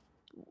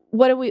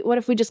what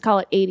if we just call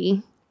it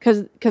 80?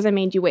 Cause I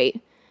made you wait.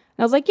 And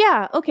I was like,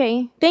 yeah,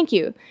 okay, thank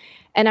you.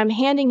 And I'm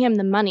handing him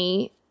the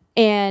money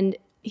and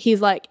he's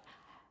like,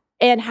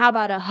 and how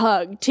about a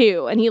hug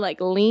too? And he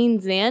like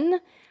leans in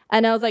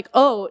and I was like,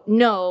 oh,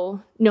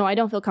 no, I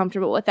don't feel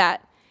comfortable with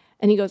that.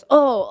 And he goes,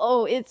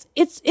 oh, it's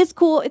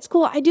cool. It's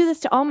cool. I do this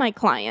to all my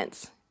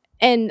clients.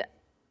 And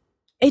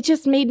it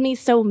just made me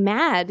so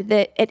mad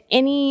that at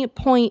any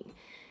point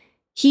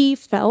he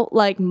felt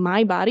like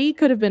my body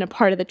could have been a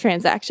part of the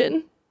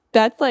transaction.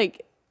 That's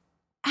like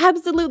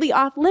absolutely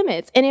off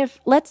limits. And if,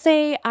 let's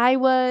say I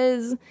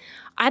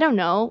don't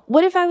know,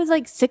 what if I was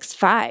like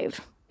 6'5"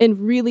 and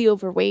really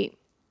overweight?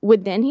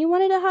 Would then he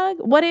wanted a hug?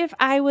 What if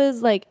I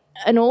was like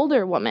an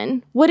older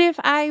woman? What if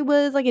I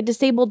was like a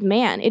disabled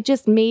man? It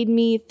just made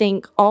me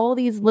think all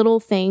these little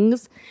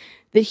things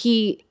that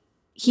he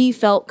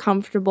felt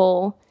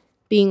comfortable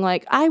being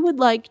like, I would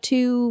like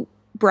to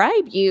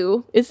bribe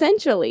you,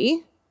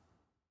 essentially.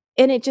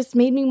 And it just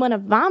made me want to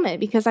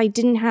vomit because I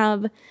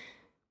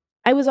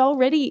was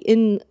already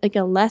in like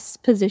a less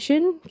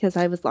position because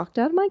I was locked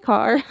out of my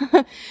car.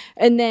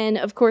 And then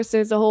of course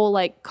there's a whole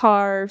like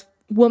car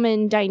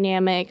woman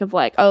dynamic of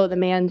like, oh, the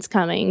man's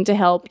coming to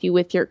help you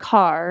with your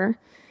car.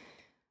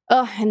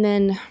 And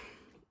then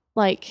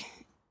like,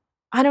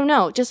 I don't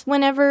know, just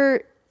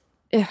whenever,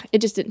 it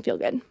just didn't feel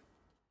good.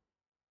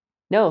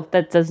 No,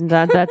 that does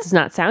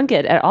not sound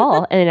good at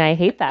all. And I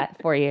hate that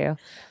for you.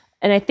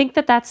 And I think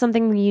that that's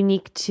something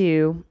unique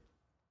to,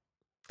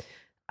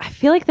 I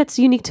feel like that's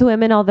unique to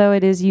women, although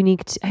it is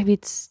unique to, I mean,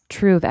 it's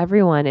true of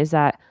everyone, is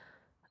that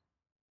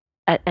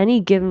at any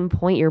given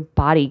point, your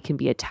body can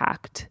be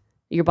attacked.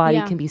 Your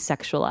body can be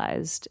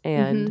sexualized.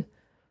 And,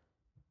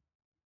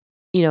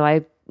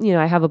 I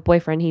have a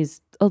boyfriend.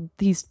 He's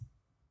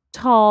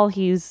tall.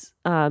 He's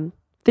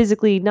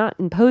physically not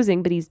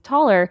imposing, but he's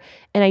taller.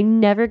 And I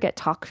never get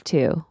talked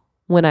to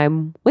when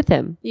I'm with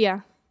him. Yeah.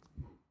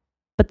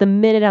 But the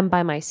minute I'm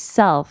by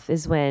myself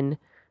is when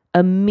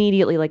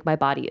immediately like my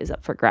body is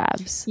up for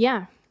grabs.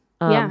 Yeah.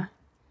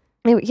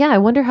 I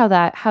wonder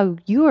how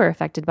you were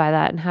affected by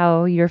that and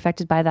how you're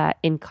affected by that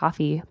in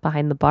coffee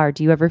behind the bar.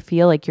 Do you ever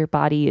feel like your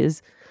body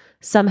is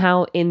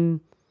somehow being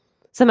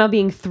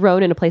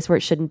thrown in a place where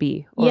it shouldn't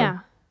be? Yeah.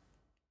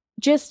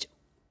 Just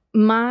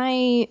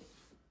my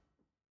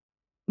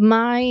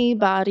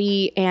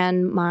body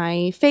and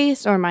my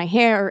face or my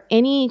hair or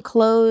any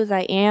clothes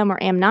I am or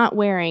am not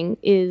wearing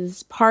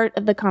is part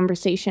of the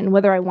conversation,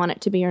 whether I want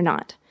it to be or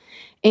not.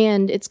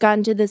 And it's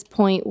gotten to this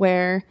point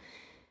where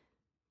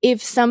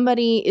if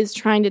somebody is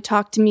trying to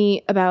talk to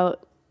me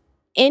about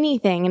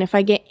anything, and if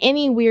I get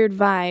any weird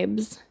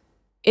vibes,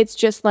 it's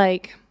just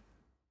like,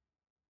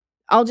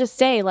 I'll just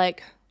say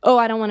like, oh,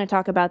 I don't want to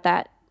talk about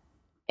that.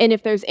 And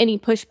if there's any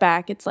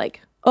pushback, it's like,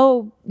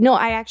 oh, no,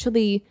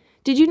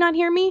 did you not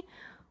hear me?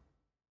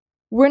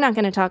 We're not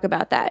going to talk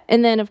about that.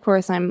 And then, of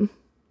course, I'm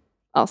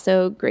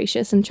also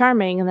gracious and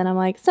charming. And then I'm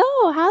like, so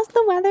how's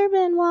the weather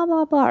been? Blah,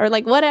 blah, blah. Or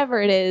like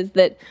whatever it is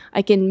that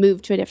I can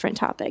move to a different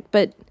topic.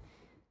 But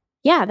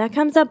yeah, that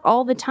comes up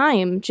all the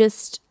time.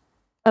 Just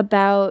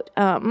about,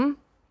 I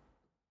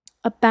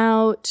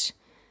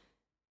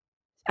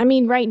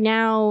mean, right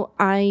now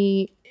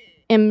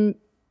I'm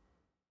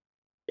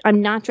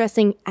not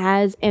dressing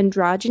as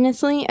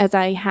androgynously as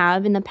I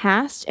have in the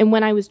past. And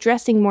when I was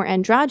dressing more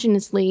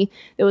androgynously,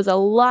 there was a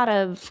lot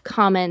of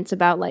comments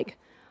about like,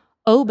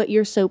 oh, but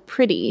you're so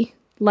pretty.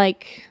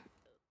 Like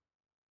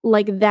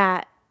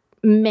that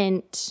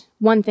meant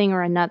one thing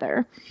or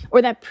another.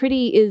 Or that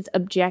pretty is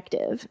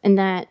objective. And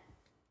that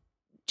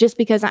just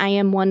because I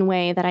am one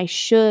way that I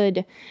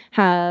should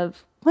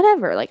have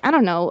whatever, like, I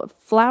don't know, a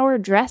flower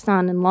dress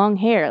on and long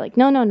hair. Like,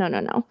 no. No,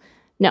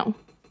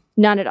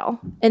 not at all.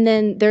 And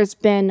then there's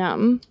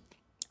been,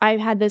 I've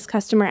had this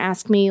customer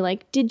ask me,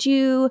 like, did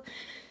you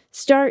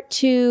start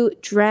to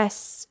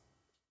dress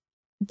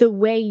the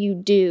way you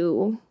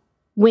do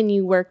when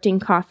you worked in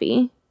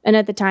coffee? And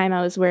at the time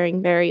I was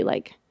wearing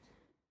I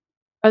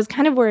was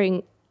kind of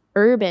wearing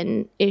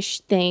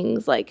urban-ish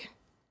things, like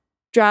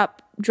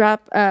drop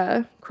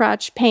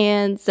crotch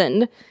pants,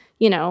 and,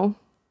 you know,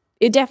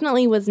 it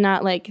definitely was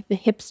not like the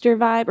hipster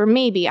vibe, or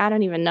maybe, I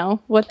don't even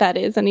know what that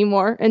is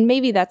anymore. And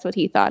maybe that's what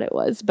he thought it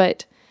was,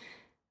 but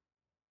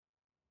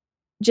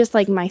just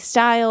like my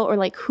style or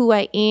like who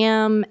I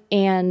am.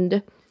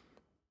 And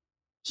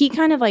he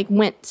kind of like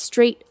went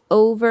straight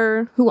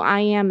over who I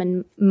am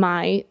and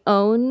my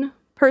own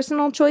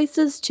personal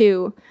choices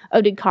to,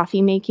 oh, did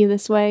coffee make you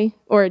this way?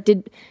 Or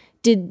did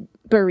other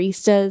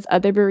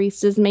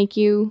baristas make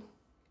you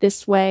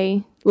this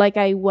way? Like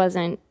I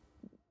wasn't,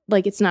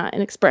 like it's not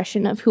an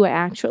expression of who I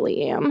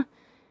actually am.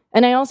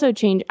 And I also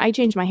change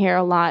my hair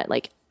a lot.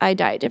 Like I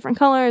dye it different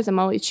colors. I'm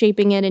always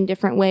shaping it in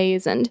different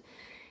ways, and it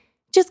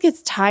just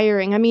gets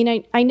tiring. I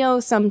mean, I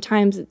know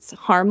sometimes it's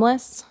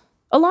harmless.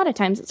 A lot of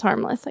times it's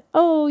harmless. Like,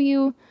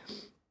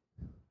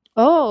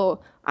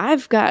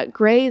 I've got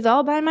grays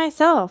all by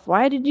myself.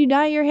 Why did you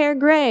dye your hair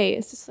gray?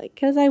 It's just like,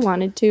 because I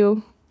wanted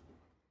to.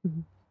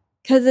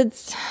 Because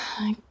it's,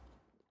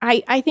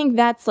 I think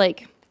that's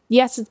like,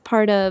 yes, it's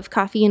part of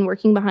coffee and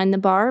working behind the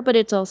bar, but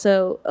it's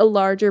also a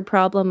larger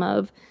problem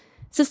of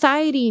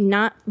society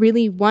not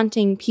really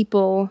wanting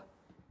people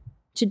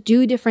to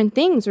do different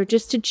things or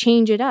just to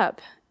change it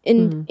up.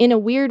 In a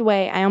weird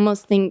way, I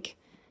almost think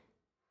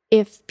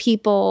if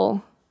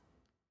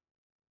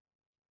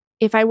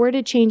I were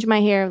to change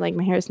my hair, like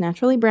my hair is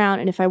naturally brown,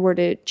 and if I were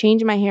to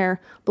change my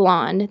hair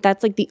blonde,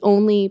 that's like the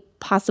only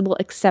possible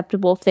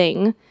acceptable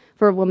thing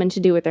for a woman to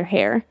do with her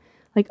hair.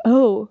 Like,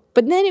 oh,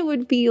 but then it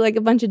would be like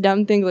a bunch of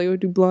dumb things, like, would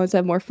do blondes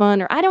have more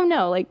fun? Or I don't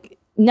know, like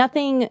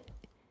nothing.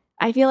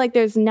 I feel like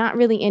there's not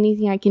really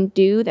anything I can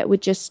do that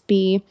would just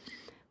be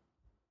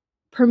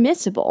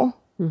permissible.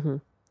 Mm-hmm.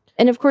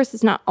 And of course,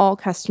 it's not all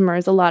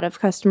customers. A lot of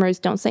customers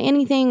don't say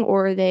anything,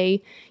 or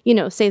they,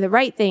 say the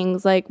right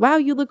things like, wow,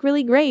 you look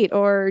really great.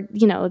 Or,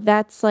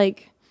 that's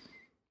like,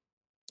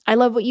 I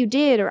love what you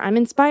did, or I'm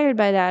inspired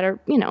by that, or,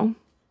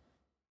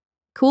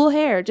 cool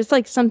hair, just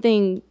like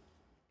something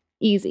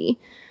easy.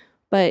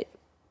 But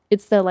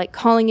it's the like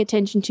calling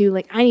attention to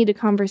like, I need a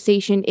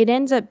conversation. It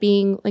ends up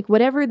being like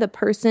whatever the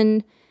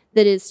person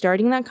that is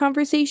starting that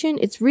conversation,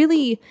 it's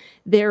really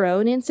their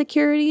own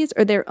insecurities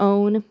or their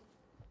own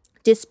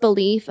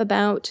disbelief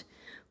about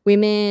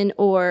women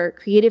or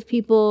creative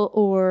people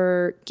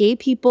or gay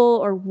people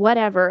or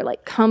whatever,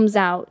 like comes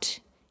out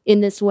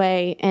in this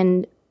way.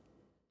 And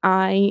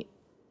I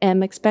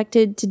am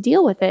expected to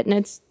deal with it.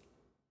 And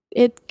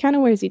it kind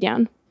of wears you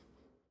down.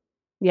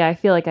 Yeah, I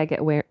feel like I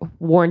get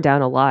worn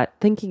down a lot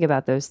thinking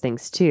about those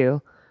things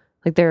too.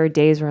 Like there are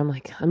days where I'm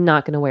like, I'm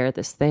not going to wear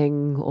this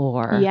thing,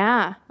 or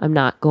I'm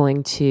not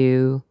going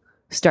to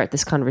start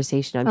this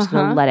conversation. I'm just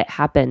going to let it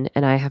happen.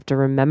 And I have to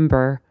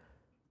remember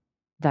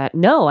that,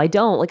 no, I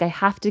don't. Like I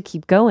have to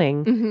keep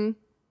going. Mm-hmm.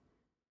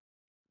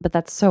 But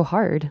that's so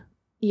hard.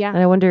 Yeah. And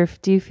I wonder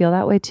do you feel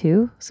that way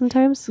too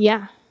sometimes?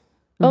 Yeah.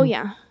 Oh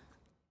yeah,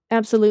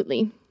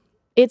 absolutely.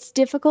 It's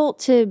difficult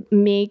to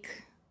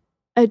make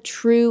a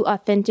true,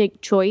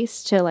 authentic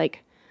choice to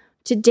like,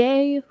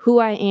 today, who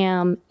I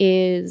am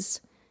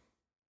is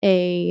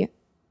a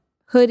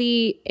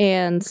hoodie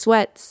and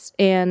sweats,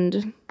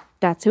 and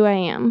that's who I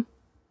am.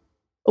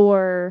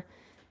 Or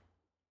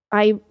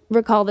I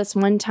recall this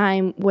one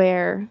time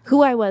where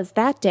who I was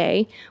that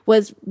day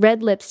was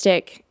red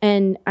lipstick,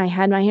 and I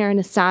had my hair in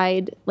a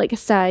side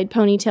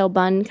ponytail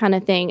bun kind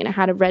of thing, and it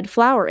had a red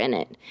flower in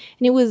it.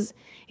 And it was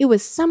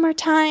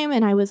summertime,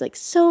 and I was like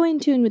so in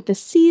tune with the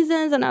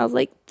seasons, and I was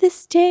like,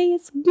 this day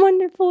is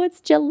wonderful,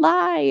 it's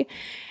July.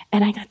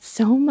 And I got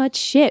so much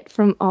shit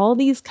from all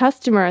these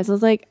customers. I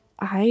was like,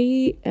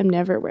 I am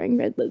never wearing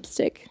red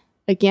lipstick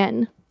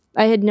again.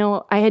 I had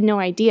no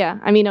idea.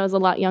 I mean, I was a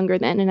lot younger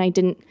then, and I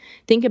didn't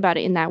think about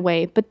it in that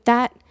way. But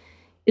that's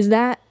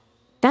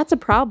a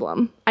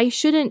problem. I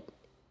shouldn't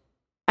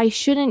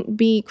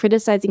be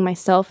criticizing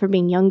myself for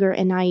being younger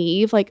and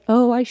naive. Like,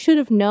 oh, I should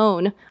have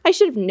known.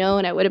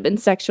 I would have been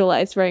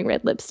sexualized wearing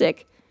red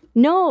lipstick.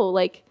 No,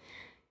 like,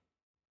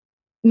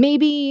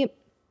 maybe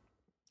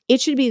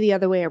it should be the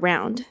other way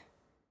around.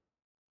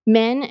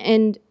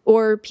 Men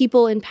or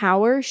people in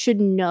power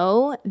should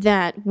know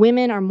that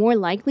women are more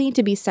likely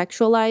to be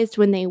sexualized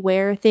when they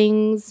wear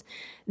things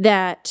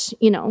that,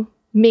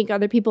 make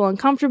other people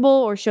uncomfortable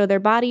or show their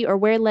body or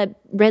wear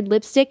red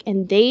lipstick,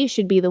 and they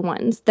should be the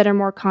ones that are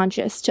more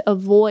conscious to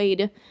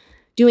avoid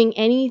doing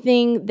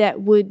anything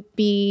that would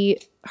be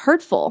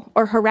hurtful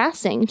or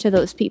harassing to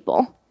those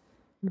people.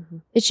 Mm-hmm.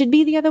 It should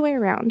be the other way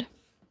around.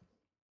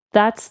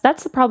 That's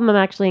the problem I'm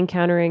actually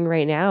encountering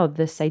right now,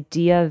 this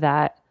idea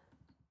that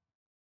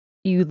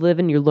you live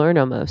and you learn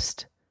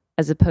almost,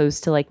 as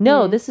opposed to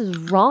no, this is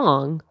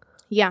wrong.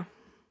 Yeah.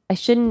 I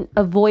shouldn't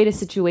avoid a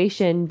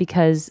situation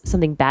because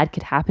something bad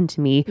could happen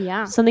to me.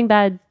 Yeah. Something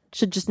bad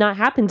should just not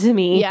happen to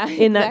me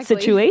in that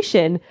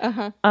situation.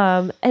 Uh-huh.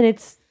 And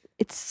it's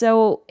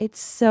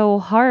so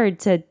hard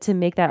to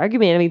make that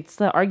argument. I mean, it's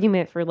the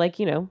argument for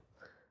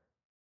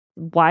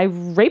why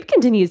rape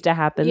continues to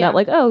happen. Yeah.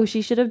 That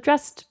she should have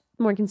dressed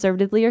more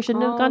conservatively or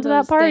shouldn't have gone to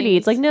that party.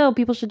 Things. It's no,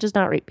 people should just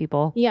not rape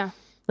people. Yeah.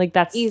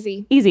 That's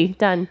easy,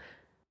 done.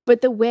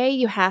 But the way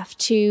you have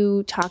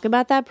to talk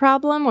about that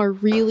problem or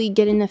really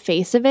get in the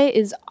face of it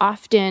is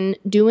often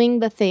doing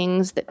the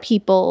things that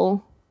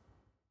people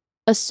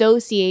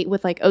associate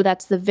with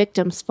that's the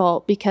victim's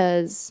fault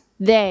because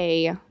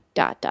they ...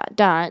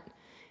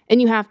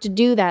 And you have to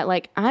do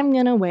that. I'm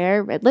going to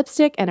wear red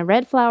lipstick and a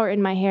red flower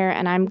in my hair,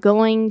 and I'm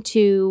going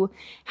to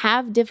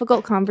have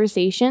difficult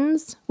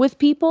conversations with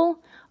people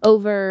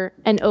over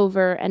and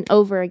over and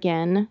over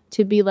again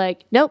to be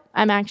nope,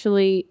 I'm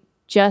actually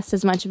just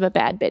as much of a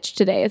bad bitch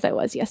today as I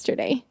was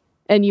yesterday.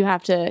 And you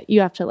have to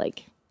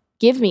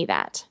give me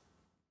that.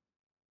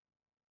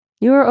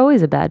 You are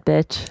always a bad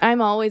bitch.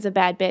 I'm always a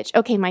bad bitch.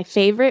 Okay, my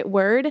favorite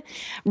word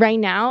right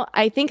now,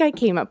 I think I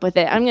came up with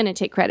it. I'm going to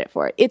take credit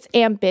for it. It's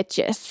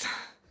ambitious.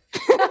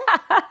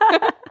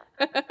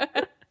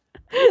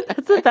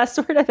 That's the best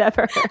word I've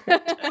ever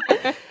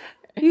heard.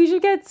 You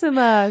should get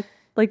some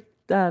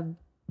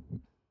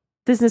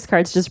business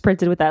cards just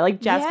printed with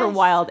that, Jasper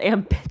Wilde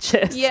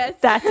ambitious. Yes,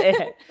 that's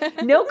it.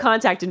 No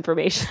contact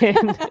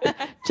information.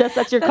 Just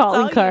that's your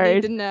calling card. You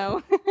need to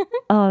know.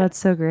 Oh, that's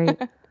so great.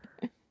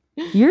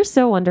 You're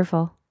so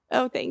wonderful.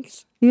 Oh,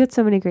 thanks. You had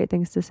so many great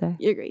things to say.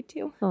 You're great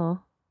too. Oh,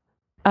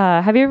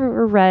 have you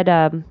ever read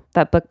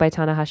that book by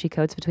Ta-Nehisi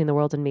Coates, Between the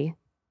World and Me?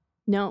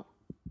 No.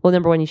 Well,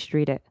 number one, you should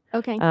read it.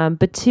 Okay.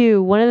 But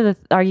two, one of the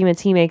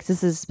arguments he makes,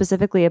 this is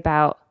specifically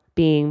about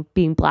being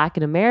Black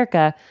in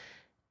America,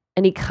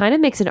 and he kind of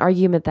makes an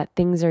argument that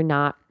things are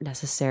not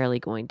necessarily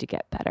going to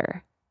get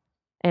better.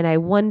 And I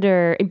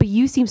wonder, but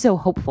you seem so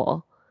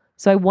hopeful.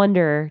 So I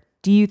wonder,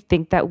 do you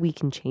think that we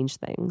can change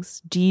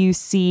things? Do you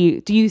see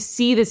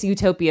this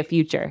utopia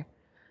future?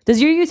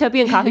 Does your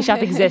utopian coffee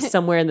shop exist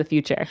somewhere in the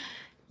future?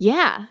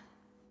 Yeah.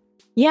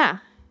 Yeah.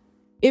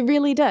 It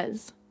really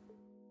does.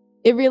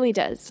 It really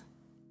does.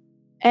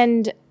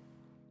 And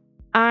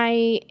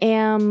I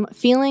am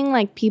feeling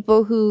like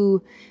people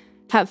who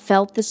have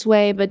felt this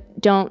way but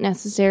don't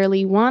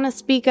necessarily want to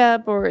speak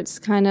up, or it's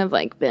kind of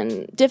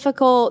been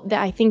difficult,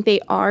 that I think they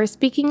are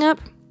speaking up.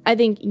 I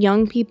think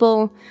young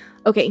people,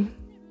 okay,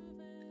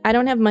 I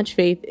don't have much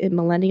faith in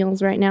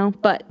millennials right now,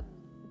 but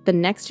the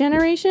next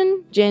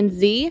generation, Gen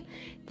Z,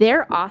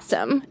 they're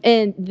awesome.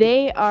 And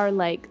they are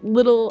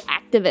little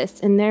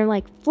activists, and they're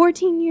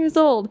 14 years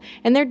old,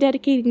 and they're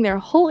dedicating their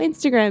whole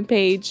Instagram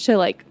page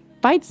to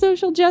fight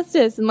social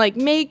justice and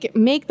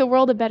make the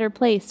world a better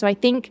place. So I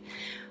think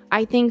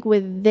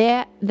with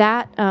that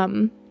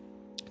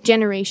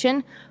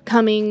generation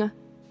coming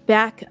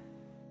back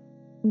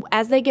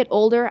as they get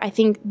older, I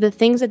think the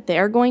things that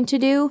they're going to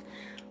do,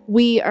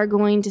 we are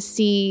going to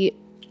see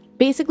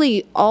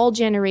basically all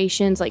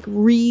generations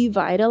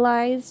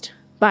revitalized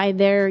by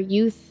their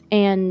youth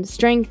and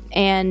strength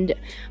and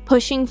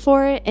pushing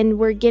for it. And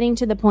we're getting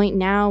to the point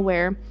now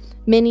where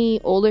many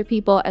older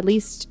people, at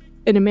least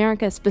in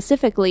America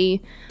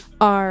specifically,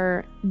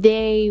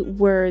 they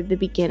were the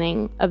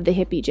beginning of the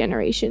hippie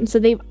generation. So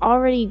they've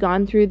already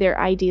gone through their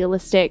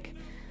idealistic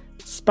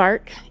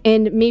spark,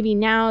 and maybe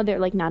now they're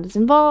not as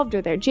involved,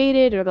 or they're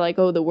jaded, or they're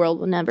oh, the world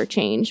will never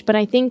change. But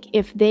I think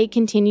if they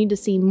continue to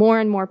see more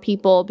and more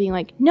people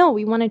being no,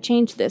 we want to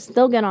change this,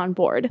 they'll get on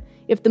board.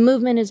 If the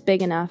movement is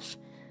big enough,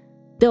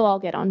 they'll all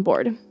get on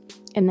board,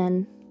 and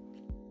then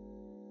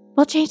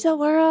we'll change the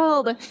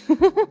world.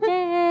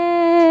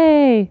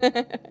 Yay!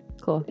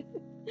 Cool.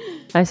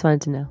 I just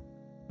wanted to know,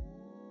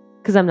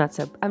 because I'm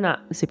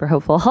not super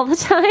hopeful all the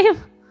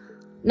time.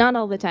 Not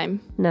all the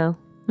time. No.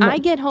 I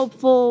get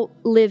hopeful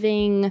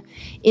living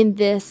in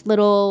this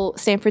little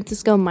San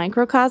Francisco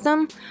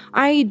microcosm.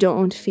 I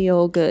don't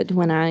feel good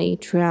when I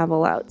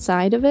travel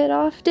outside of it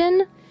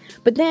often.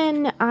 But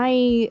then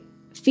I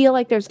feel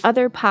like there's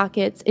other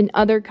pockets in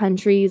other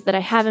countries that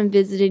I haven't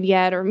visited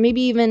yet, or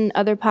maybe even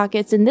other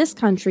pockets in this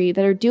country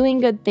that are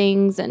doing good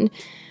things. And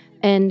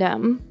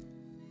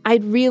I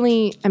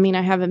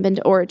haven't been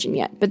to Origin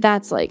yet, but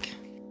that's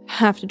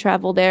have to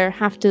travel there,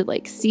 have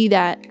to see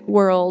that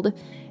world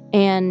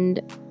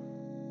and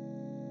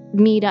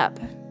meet up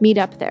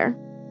there.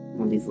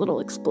 All these little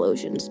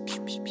explosions.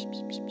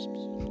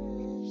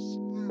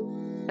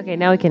 Okay,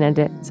 now we can end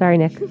it. Sorry,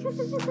 Nick.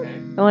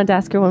 I wanted to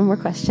ask her one more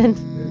question.